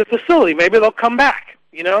to see the facility. Maybe they'll come back,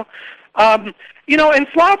 and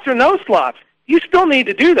slots or no slots, you still need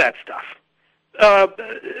to do that stuff.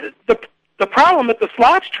 The problem at the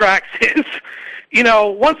slots tracks is,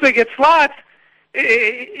 once they get slots,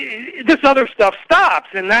 this other stuff stops,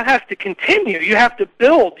 and that has to continue. You have to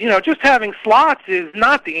build. Just having slots is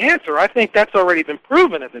not the answer. I think that's already been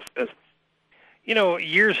proven in this business.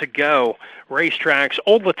 Years ago, racetracks,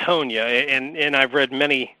 Old Latonia, and I've read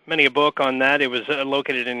many a book on that. It was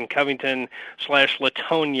located in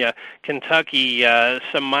Covington/Latonia, Kentucky,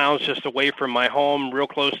 some miles just away from my home, real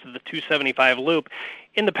close to the 275 loop.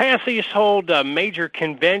 In the past, they used to hold major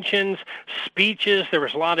conventions, speeches. There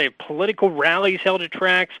was a lot of political rallies held at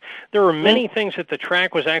tracks. There were many things that the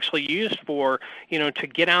track was actually used for, to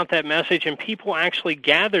get out that message, and people actually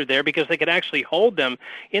gathered there because they could actually hold them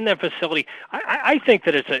in that facility. I think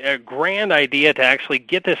that it's a grand idea to actually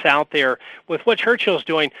get this out there with what Churchill's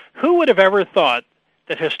doing. Who would have ever thought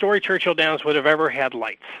that historic Churchill Downs would have ever had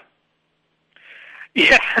lights?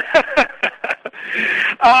 Yeah.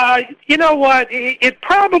 You know what? It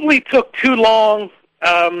probably took too long.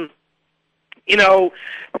 The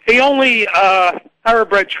only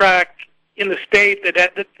thoroughbred track in the state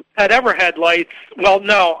that had ever had lights, well,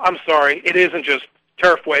 no, I'm sorry. It isn't just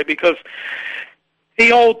Turfway because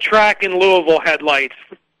the old track in Louisville had lights.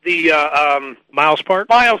 The Miles Park?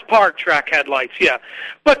 Miles Park track had lights, yeah.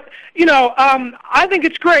 But, I think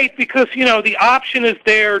it's great because, the option is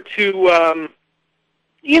there to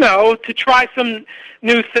try some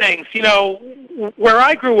new things. Where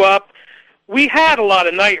I grew up, we had a lot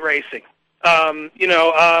of night racing.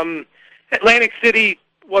 Atlantic City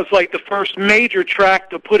was like the first major track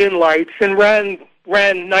to put in lights and ran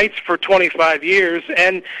nights for 25 years.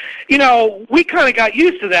 And, we kind of got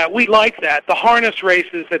used to that. We liked that. The harness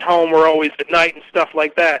races at home were always at night and stuff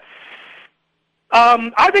like that.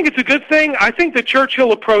 I think it's a good thing. I think the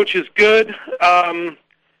Churchill approach is good.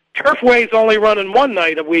 Turfway's only running one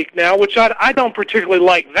night a week now, which I don't particularly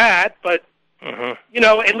like that, but,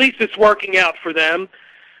 at least it's working out for them.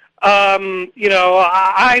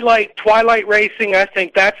 I like twilight racing. I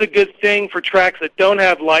think that's a good thing for tracks that don't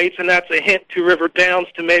have lights, and that's a hint to River Downs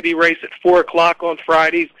to maybe race at 4 o'clock on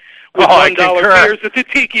Fridays with $1 beers at the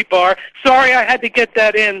Tiki Bar. Sorry, I had to get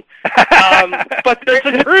that in. But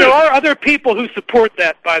there are other people who support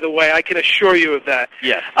that, by the way. I can assure you of that.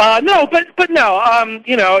 Yes.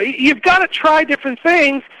 You've got to try different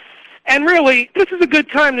things, and really, this is a good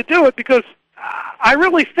time to do it because I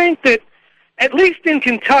really think that, at least in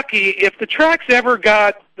Kentucky, if the tracks ever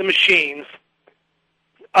got the machines,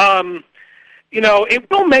 it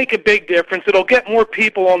will make a big difference. It'll get more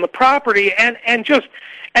people on the property, and just,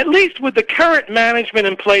 at least with the current management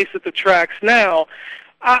in place at the tracks now,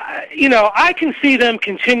 I can see them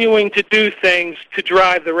continuing to do things to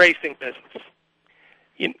drive the racing business.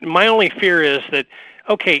 My only fear is that,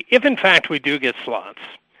 okay, if in fact we do get slots,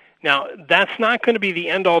 now that's not going to be the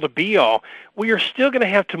end-all to be-all. we are still going to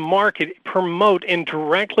have to market, promote, and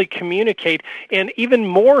directly communicate, and even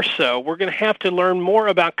more so, we're going to have to learn more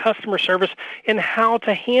about customer service and how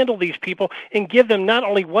to handle these people and give them not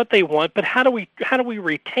only what they want, but how do we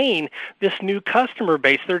retain this new customer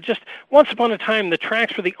base? They're just, once upon a time, the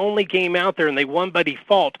tracks were the only game out there, and they won by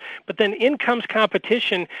default. But then in comes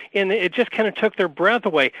competition, and it just kind of took their breath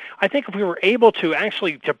away. I think if we were able to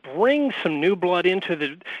actually to bring some new blood into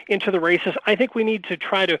the races, I think we need to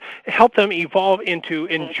try to help them evolve into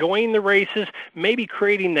enjoying the races, maybe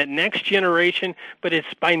creating that next generation. But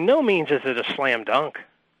it's by no means is it a slam dunk.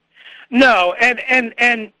 No,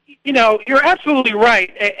 and you know, you're absolutely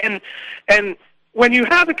right. And when you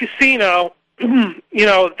have a casino, you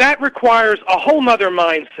know, that requires a whole nother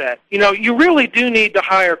mindset. You know, you really do need to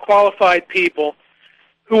hire qualified people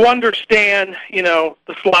who understand, you know,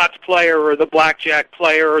 the slots player or the blackjack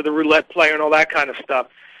player or the roulette player and all that kind of stuff.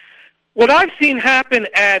 What I've seen happen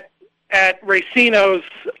at racinos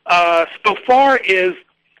so far is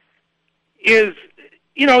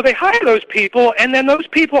you know, they hire those people, and then those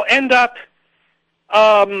people end up,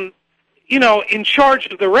 you know, in charge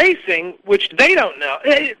of the racing, which they don't know.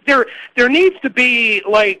 There needs to be,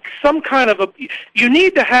 like, some kind of you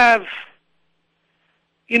need to have,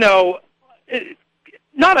 you know,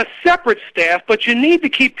 not a separate staff, but you need to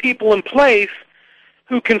keep people in place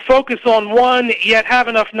who can focus on one, yet have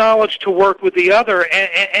enough knowledge to work with the other.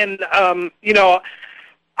 And you know,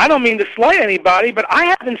 I don't mean to slay anybody, but I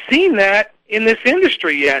haven't seen that in this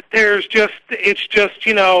industry yet. It's just,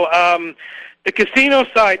 you know, the casino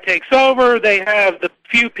side takes over. They have the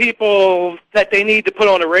few people that they need to put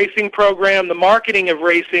on a racing program. The marketing of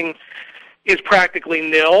racing is practically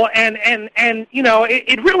nil, and you know,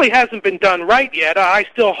 it really hasn't been done right yet. I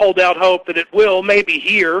still hold out hope that it will, maybe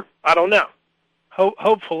here. I don't know.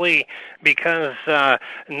 Hopefully, because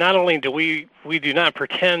not only do we do not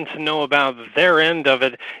pretend to know about their end of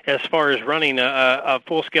it as far as running a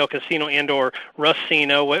full-scale casino and/or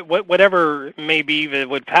racino, whatever may be that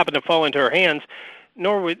would happen to fall into our hands,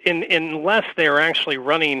 nor would, unless they're actually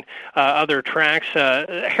running other tracks.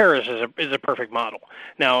 Harris is a perfect model.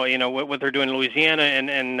 Now, you know, what they're doing in Louisiana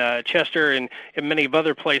and Chester and many of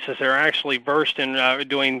other places, they're actually versed in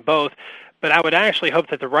doing both. But I would actually hope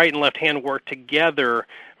that the right and left hand work together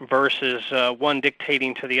versus one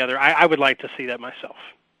dictating to the other. I would like to see that myself.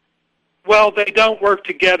 Well, they don't work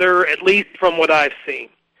together, at least from what I've seen.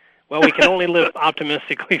 Well, we can only live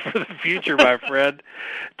optimistically for the future, my friend.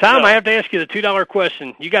 Tom, I have to ask you the $2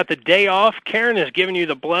 question. You got the day off. Karen has given you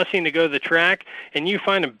the blessing to go to the track, and you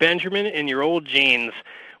find a Benjamin in your old jeans.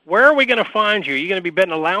 Where are we going to find you? Are you going to be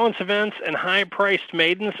betting allowance events and high-priced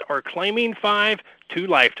maidens or claiming 5 to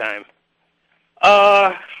lifetime?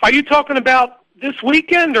 Are you talking about this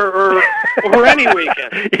weekend or any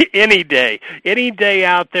weekend? Any day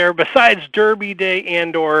out there besides Derby Day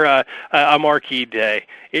and or a marquee day.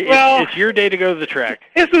 It's your day to go to the track.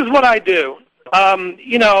 This is what I do.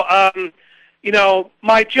 You know,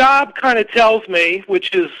 my job kind of tells me,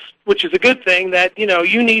 which is a good thing, that, you know,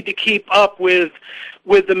 you need to keep up with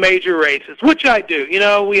the major races, which I do. You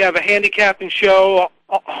know, we have a handicapping show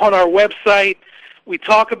on our website. We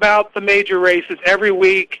talk about the major races every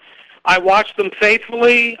week. I watch them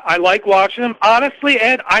faithfully. I like watching them. Honestly,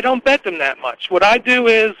 Ed, I don't bet them that much. What I do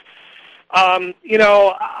is, you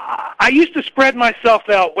know, I used to spread myself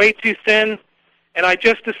out way too thin, and I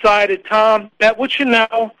just decided, Tom, bet what you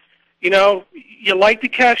know. You know, you like to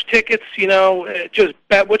cash tickets, you know, just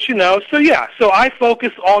bet what you know. So, yeah, so I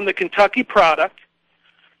focus on the Kentucky product,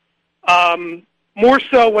 more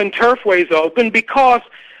so when Turfway's open, because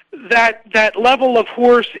that level of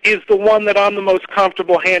horse is the one that I'm the most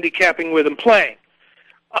comfortable handicapping with and playing.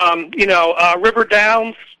 You know, River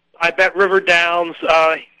Downs, I bet River Downs.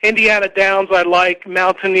 Indiana Downs, I like.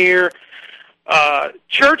 Mountaineer.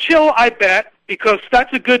 Churchill, I bet, because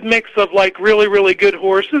that's a good mix of, like, really, really good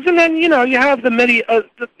horses. And then, you know, you have the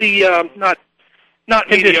not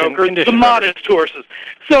mediocre, the modest horses.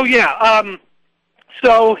 So, yeah,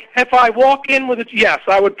 so if I walk in with it, yes,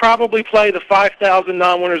 I would probably play the 5,000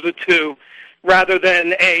 non-winners of 2 rather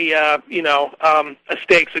than a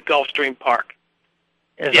stakes at Gulfstream Park.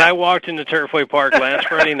 As I walked into Turfway Park last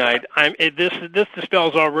Friday night, this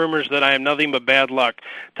dispels all rumors that I am nothing but bad luck.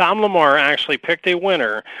 Tom LaMarra actually picked a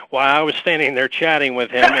winner while I was standing there chatting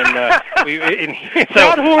with him, and so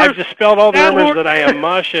I've dispelled all the rumors that I am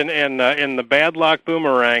mush and the bad luck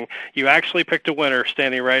boomerang. You actually picked a winner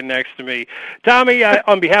standing right next to me. Tommy,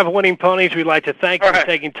 on behalf of Winning Ponies, we'd like to thank you for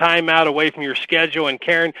taking time out away from your schedule, and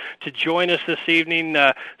Karen, to join us this evening.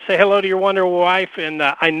 Say hello to your wonderful wife, and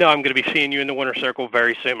I know I'm going to be seeing you in the Winner Circle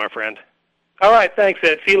very soon, my friend. All right, thanks,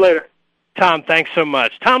 Ed. See you later. Tom, thanks so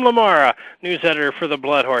much. Tom LaMarra, news editor for the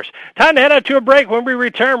Blood Horse. Time to head out to a break. When we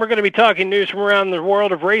return, we're going to be talking news from around the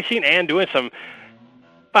world of racing and doing some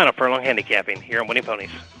final furlong handicapping here on Winning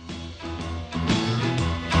Ponies.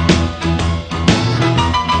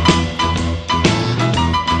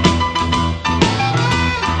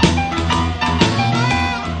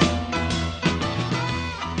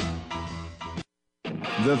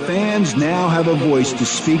 The fans now have a voice to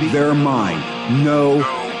speak their mind. No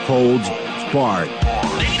holds barred.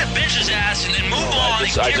 They need to bench his ass and move on.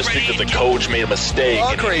 I just think that the coach made a mistake.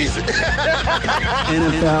 All crazy.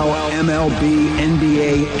 NFL, MLB,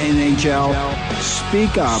 NBA, NHL.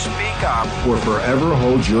 Speak up or forever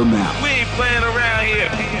hold your mouth. We ain't playing around here.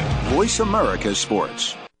 Voice America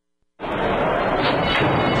Sports.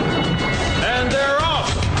 And they're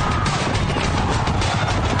off.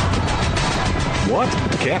 What?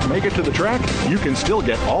 Can't make it to the track? You can still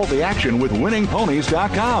get all the action with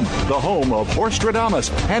winningponies.com, the home of Horstradamus,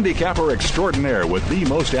 handicapper extraordinaire with the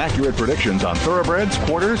most accurate predictions on thoroughbreds,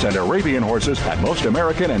 quarters, and Arabian horses at most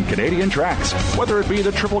American and Canadian tracks. Whether it be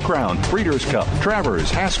the Triple Crown, Breeders' Cup,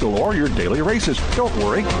 Travers, Haskell, or your daily races, don't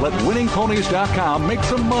worry. Let winningponies.com make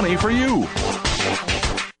some money for you.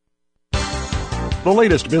 The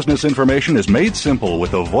latest business information is made simple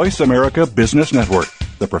with the Voice America Business Network.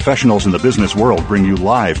 The professionals in the business world bring you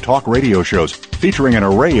live talk radio shows featuring an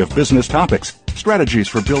array of business topics, strategies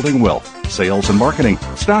for building wealth, sales and marketing,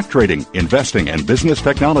 stock trading, investing, and business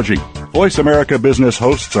technology. Voice America Business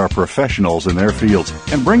hosts are professionals in their fields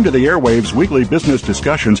and bring to the airwaves weekly business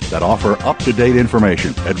discussions that offer up-to-date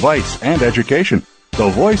information, advice, and education. The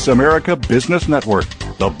Voice America Business Network,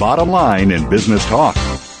 the bottom line in business talk.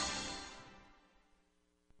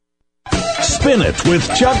 Spin It with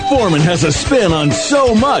Chuck Foreman has a spin on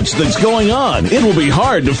so much that's going on. It will be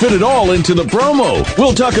hard to fit it all into the promo.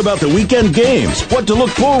 We'll talk about the weekend games, what to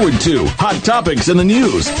look forward to, hot topics in the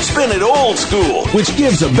news. Spin It old school, which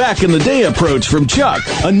gives a back-in-the-day approach from Chuck.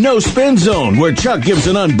 A no-spin zone where Chuck gives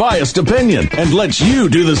an unbiased opinion and lets you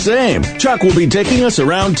do the same. Chuck will be taking us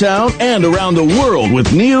around town and around the world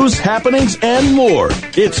with news, happenings, and more.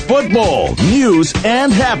 It's football, news,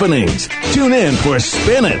 and happenings. Tune in for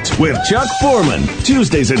Spin It with Chuck Foreman,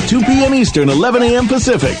 Tuesdays at 2 p.m. Eastern, 11 a.m.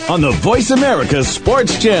 Pacific on the Voice America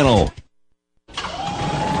Sports Channel.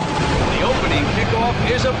 The opening kickoff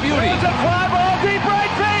is a beauty. It's a fly ball deep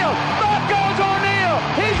right field. Back goes O'Neal.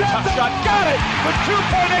 He's at the shot. Got it with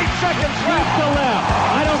 2.8 seconds left to left.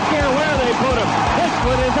 I don't care where they put him. This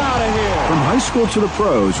one is out of here. From high school to the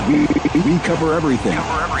pros, we cover everything.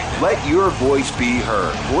 Let your voice be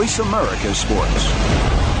heard. Voice America Sports.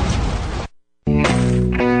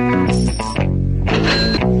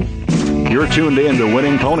 You're tuned in to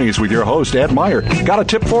Winning Ponies with your host, Ed Meyer. Got a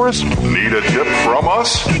tip for us? Need a tip from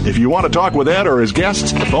us? If you want to talk with Ed or his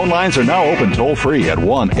guests, the phone lines are now open toll-free at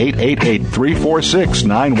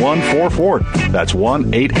 1-888-346-9144. That's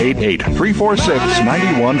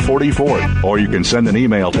 1-888-346-9144. Or you can send an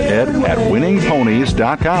email to ed at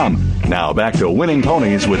winningponies.com. Now back to Winning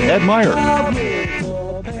Ponies with Ed Meyer.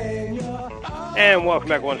 And welcome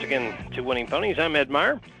back once again to Winning Ponies. I'm Ed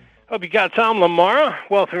Meyer. Hope you got Tom LaMarra,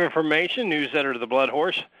 wealth of information, news editor of the Blood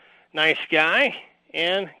Horse. Nice guy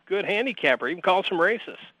and good handicapper. Even called some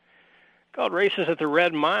races. Called races at the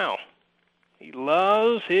Red Mile. He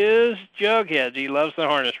loves his jugheads. He loves the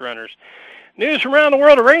harness runners. News from around the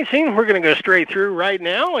world of racing. We're going to go straight through right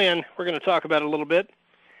now, and we're going to talk about it a little bit.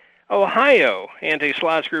 Ohio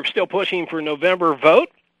anti-slots group still pushing for November vote.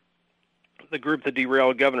 The group that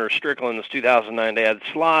derailed Governor Strickland's 2009 to add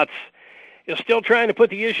slots is still trying to put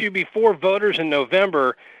the issue before voters in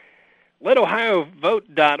November.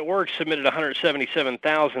 LetOhioVote.org submitted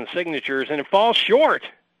 177,000 signatures, and it falls short.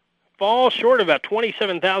 About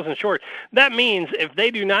 27,000 short. That means if they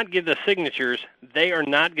do not get the signatures, they are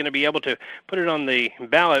not going to be able to put it on the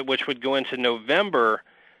ballot, which would go into November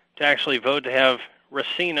to actually vote to have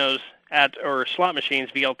racinos or slot machines,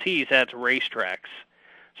 VLTs, at racetracks.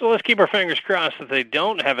 So let's keep our fingers crossed that they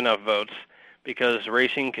don't have enough votes, because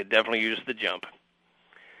racing could definitely use the jump.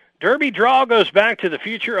 Derby draw goes back to the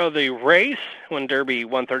future of the race when Derby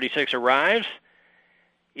 136 arrives.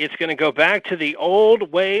 It's going to go back to the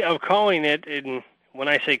old way of calling it, and when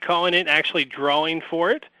I say calling it, actually drawing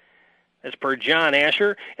for it, as per John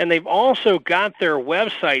Asher. And they've also got their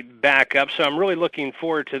website back up, so I'm really looking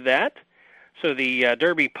forward to that. So the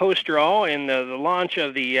Derby post-draw and the launch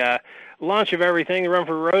of everything, the Run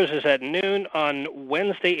for Roses at noon on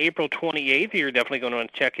Wednesday, April 28th. You're definitely going to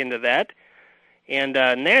want to check into that. And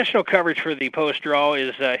national coverage for the post-draw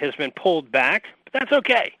has been pulled back, but that's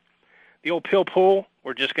okay. The old pill pull,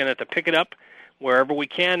 we're just going to have to pick it up wherever we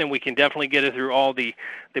can, and we can definitely get it through all the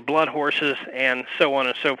blood horses and so on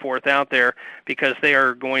and so forth out there, because they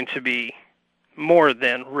are going to be more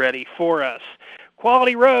than ready for us.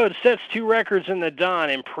 Quality Road sets 2 records in the Don.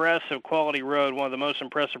 Impressive Quality Road, one of the most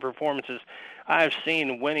impressive performances I've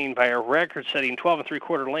seen, winning by a record-setting 12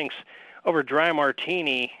 3/4 lengths over Dry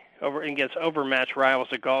Martini against overmatched rivals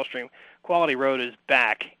at Gulfstream. Quality Road is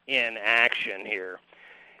back in action here.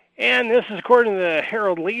 And this is according to the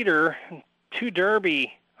Herald Leader, 2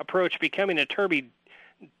 Derby approach becoming a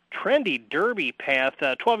trendy Derby path.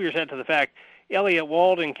 12 years after the fact, Elliot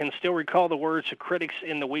Walden can still recall the words of critics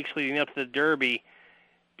in the weeks leading up to the Derby,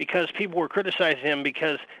 because people were criticizing him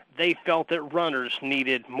because they felt that runners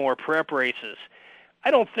needed more prep races.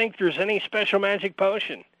 I don't think there's any special magic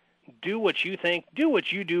potion. Do what you think. Do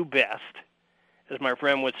what you do best. As my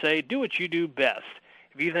friend would say, do what you do best.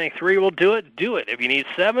 If you think 3 will do it, do it. If you need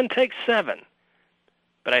 7, take 7.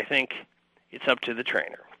 But I think it's up to the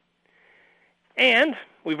trainer. And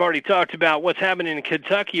we've already talked about what's happening in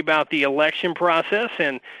Kentucky about the election process,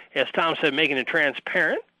 and as Tom said, making it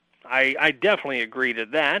transparent. I definitely agree to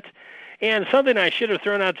that. And something I should have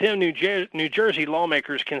thrown out to him, New Jersey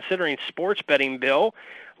lawmakers considering sports betting bill,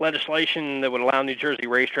 legislation that would allow New Jersey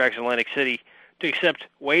racetracks in Atlantic City to accept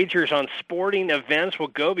wagers on sporting events, will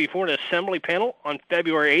go before an assembly panel on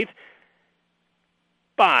February 8th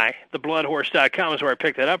by thebloodhorse.com is where I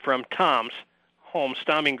picked that up from, Tom's home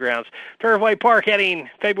stomping grounds. Turfway Park adding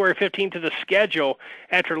February 15th to the schedule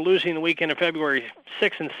after losing the weekend of February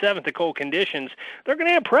 6th and 7th to cold conditions. They're going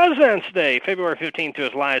to have President's Day, February 15th, to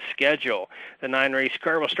his live schedule. The 9-race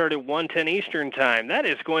card will start at 1:10 Eastern Time. That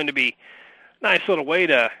is going to be nice little way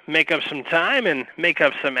to make up some time and make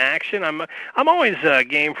up some action. I'm always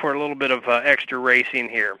game for a little bit of extra racing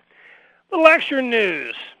here. Little extra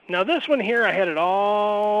news. Now this one here, I had it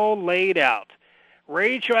all laid out.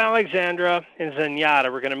 Rachel Alexandra and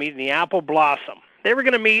Zenyatta were going to meet in the Apple Blossom. They were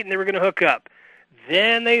going to meet and they were going to hook up.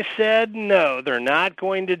 Then they said no, they're not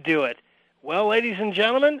going to do it. Well, ladies and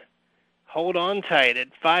gentlemen, hold on tight. At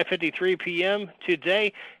 5:53 p.m.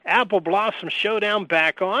 today, Apple Blossom Showdown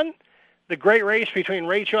back on. The great race between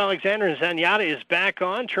Rachel Alexander and Zenyatta is back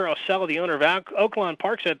on. Charles Sella, the owner of Oaklawn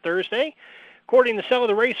Park, said Thursday. According to Sella,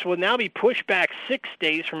 the race will now be pushed back 6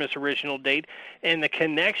 days from its original date, and the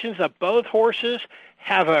connections of both horses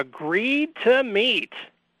have agreed to meet.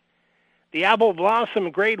 The Apple Blossom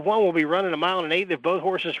Grade 1 will be running 1 mile and 8. If both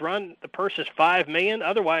horses run, the purse is $5 million.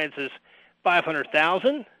 Otherwise, it's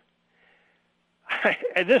 $500,000.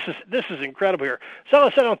 This is incredible here.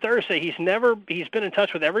 Sella said on Thursday he's been in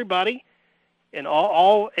touch with everybody, and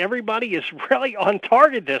everybody is really on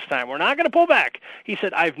target this time. We're not going to pull back. He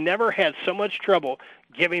said, I've never had so much trouble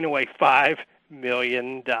giving away $5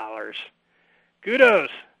 million. Kudos.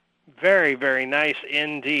 Very, very nice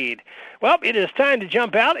indeed. Well, it is time to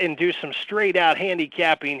jump out and do some straight-out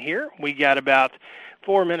handicapping here. We got about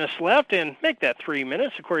 4 minutes left, and make that 3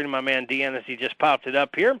 minutes, according to my man Deanne, as he just popped it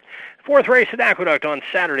up here. 4th race at Aqueduct on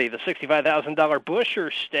Saturday, the $65,000 Busher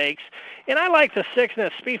Stakes. And I like the 6 in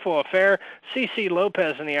that Speedful Affair, C.C.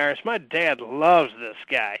 Lopez in the irons. My dad loves this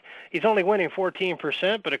guy. He's only winning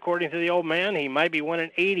 14%, but according to the old man, he might be winning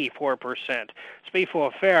 84%. Speedful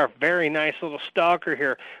Affair, very nice little stalker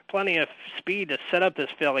here. Plenty of speed to set up this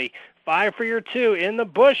filly. 5 for your 2 in the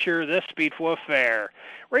Busher, this Speedful Affair.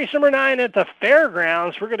 Race number 9 at the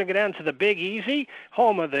Fairgrounds. We're going to go down to the Big Easy,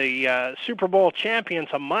 home of the Super Bowl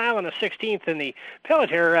champions, 1 mile and a 16th in the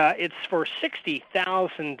Pelletier. It's for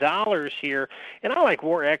 $60,000 here. And I like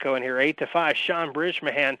War Echo in here, 8-5. Sean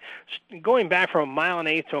Bridgemahan going back from 1 mile and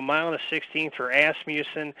 8 to 1 mile and a 16th for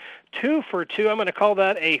Asmussen. 2 for 2. I'm going to call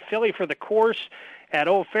that a filly for the course at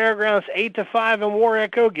Old Fairgrounds. 8-5 and War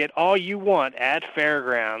Echo. Get all you want at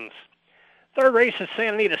Fairgrounds. 3rd race is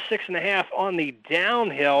Santa Anita, 6.5 on the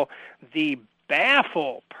downhill. The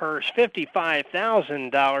Baffle purse,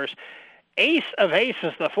 $55,000. Ace of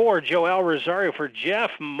Aces, the 4, Joel Rosario for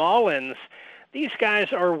Jeff Mullins. These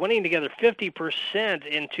guys are winning together 50%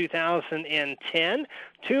 in 2010.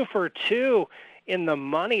 2 for 2 in the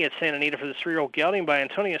money at Santa Anita for the 3-year-old gelding by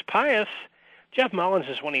Antonius Pius. Jeff Mullins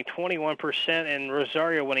is winning 21% and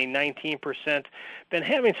Rosario winning 19%. Been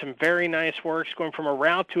having some very nice works going from a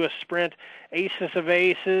route to a sprint. Aces of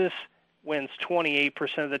Aces wins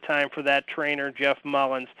 28% of the time for that trainer, Jeff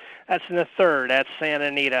Mullins. That's in the 3rd at Santa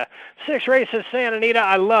Anita. 6th race at Santa Anita.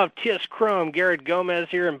 I love Tis Chrome, Garrett Gomez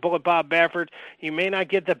here, and Bullet Bob Baffert. You may not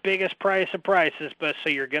get the biggest price of prices, but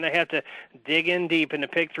so you're going to have to dig in deep into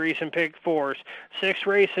pick 3s and pick 4s. 6th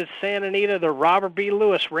race at Santa Anita. The Robert B.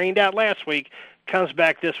 Lewis rained out last week. comes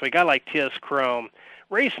back this week. I like Tiz Chrome.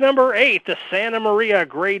 Race number 8, the Santa Maria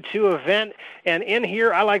Grade 2 event. And in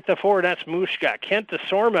here, I like the 4, that's Mushka. Kent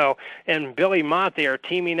DeSormo and Billy Mott, they are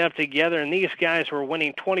teaming up together, and these guys were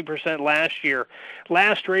winning 20% last year.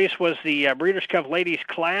 Last race was the Breeders' Cup Ladies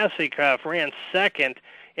Classic, ran second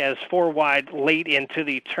as 4 wide late into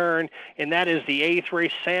the turn, and that is the 8th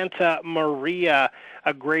race, Santa Maria,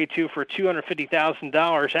 a Grade 2 for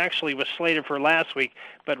 $250,000. Actually was slated for last week,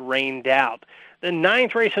 but rained out. The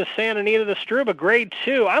 9th race is Santa Anita the Struba, Grade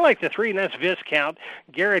 2. I like the 3, and that's Viscount.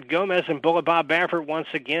 Garrett Gomez and Bullet Bob Baffert once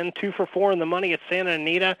again, 2 for 4 in the money at Santa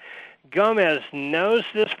Anita. Gomez knows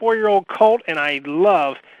this 4-year-old colt, and I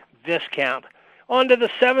love Viscount. On to the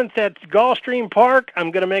 7th at Gulfstream Park. I'm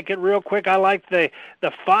going to make it real quick. I like the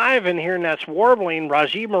 5 in here, and that's Warbling.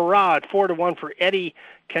 Rajiv Murad, 4-1 for Eddie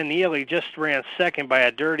Keneally. Just ran second by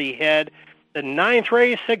a dirty head. The 9th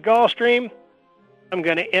race at Gulfstream, I'm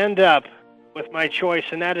going to end up with my choice,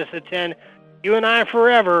 and that is the 10, You and I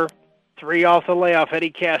Forever, 3 off the layoff, Eddie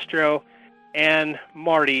Castro and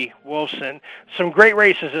Marty Wolfson. Some great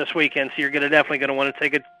races this weekend, so you're definitely going to want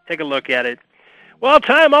to take a look at it. Well,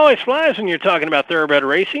 time always flies when you're talking about thoroughbred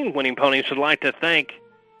racing. Winning Ponies would like to thank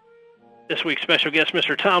this week's special guest,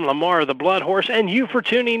 Mr. Tom LaMarra, the Blood Horse, and you for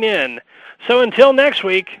tuning in. So until next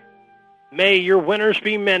week, may your winners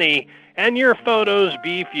be many and your photos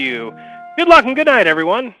be few. Good luck and good night,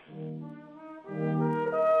 everyone.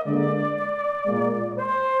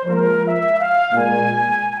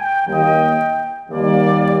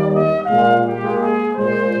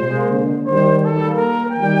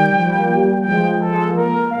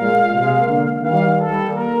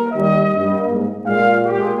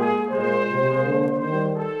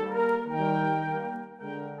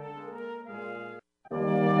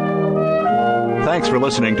 Thanks for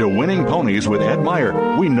listening to Winning Ponies with Ed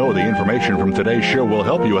Meyer. We know the information from today's show will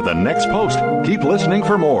help you at the next post. Keep listening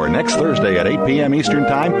for more next Thursday at 8 p.m. Eastern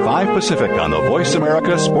Time, 5 Pacific on the Voice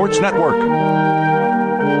America Sports Network.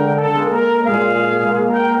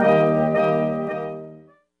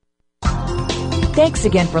 Thanks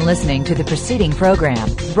again for listening to the preceding program,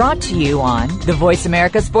 brought to you on the Voice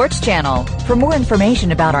America Sports Channel. For more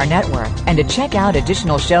information about our network and to check out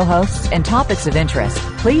additional show hosts and topics of interest,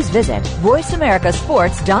 please visit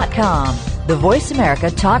voiceamericasports.com. The Voice America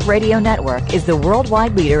Talk Radio Network is the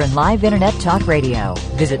worldwide leader in live Internet talk radio.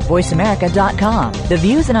 Visit voiceamerica.com. The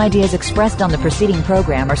views and ideas expressed on the preceding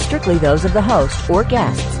program are strictly those of the host or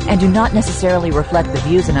guests and do not necessarily reflect the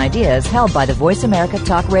views and ideas held by the Voice America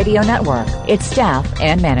Talk Radio Network, its staff,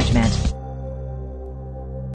 and management.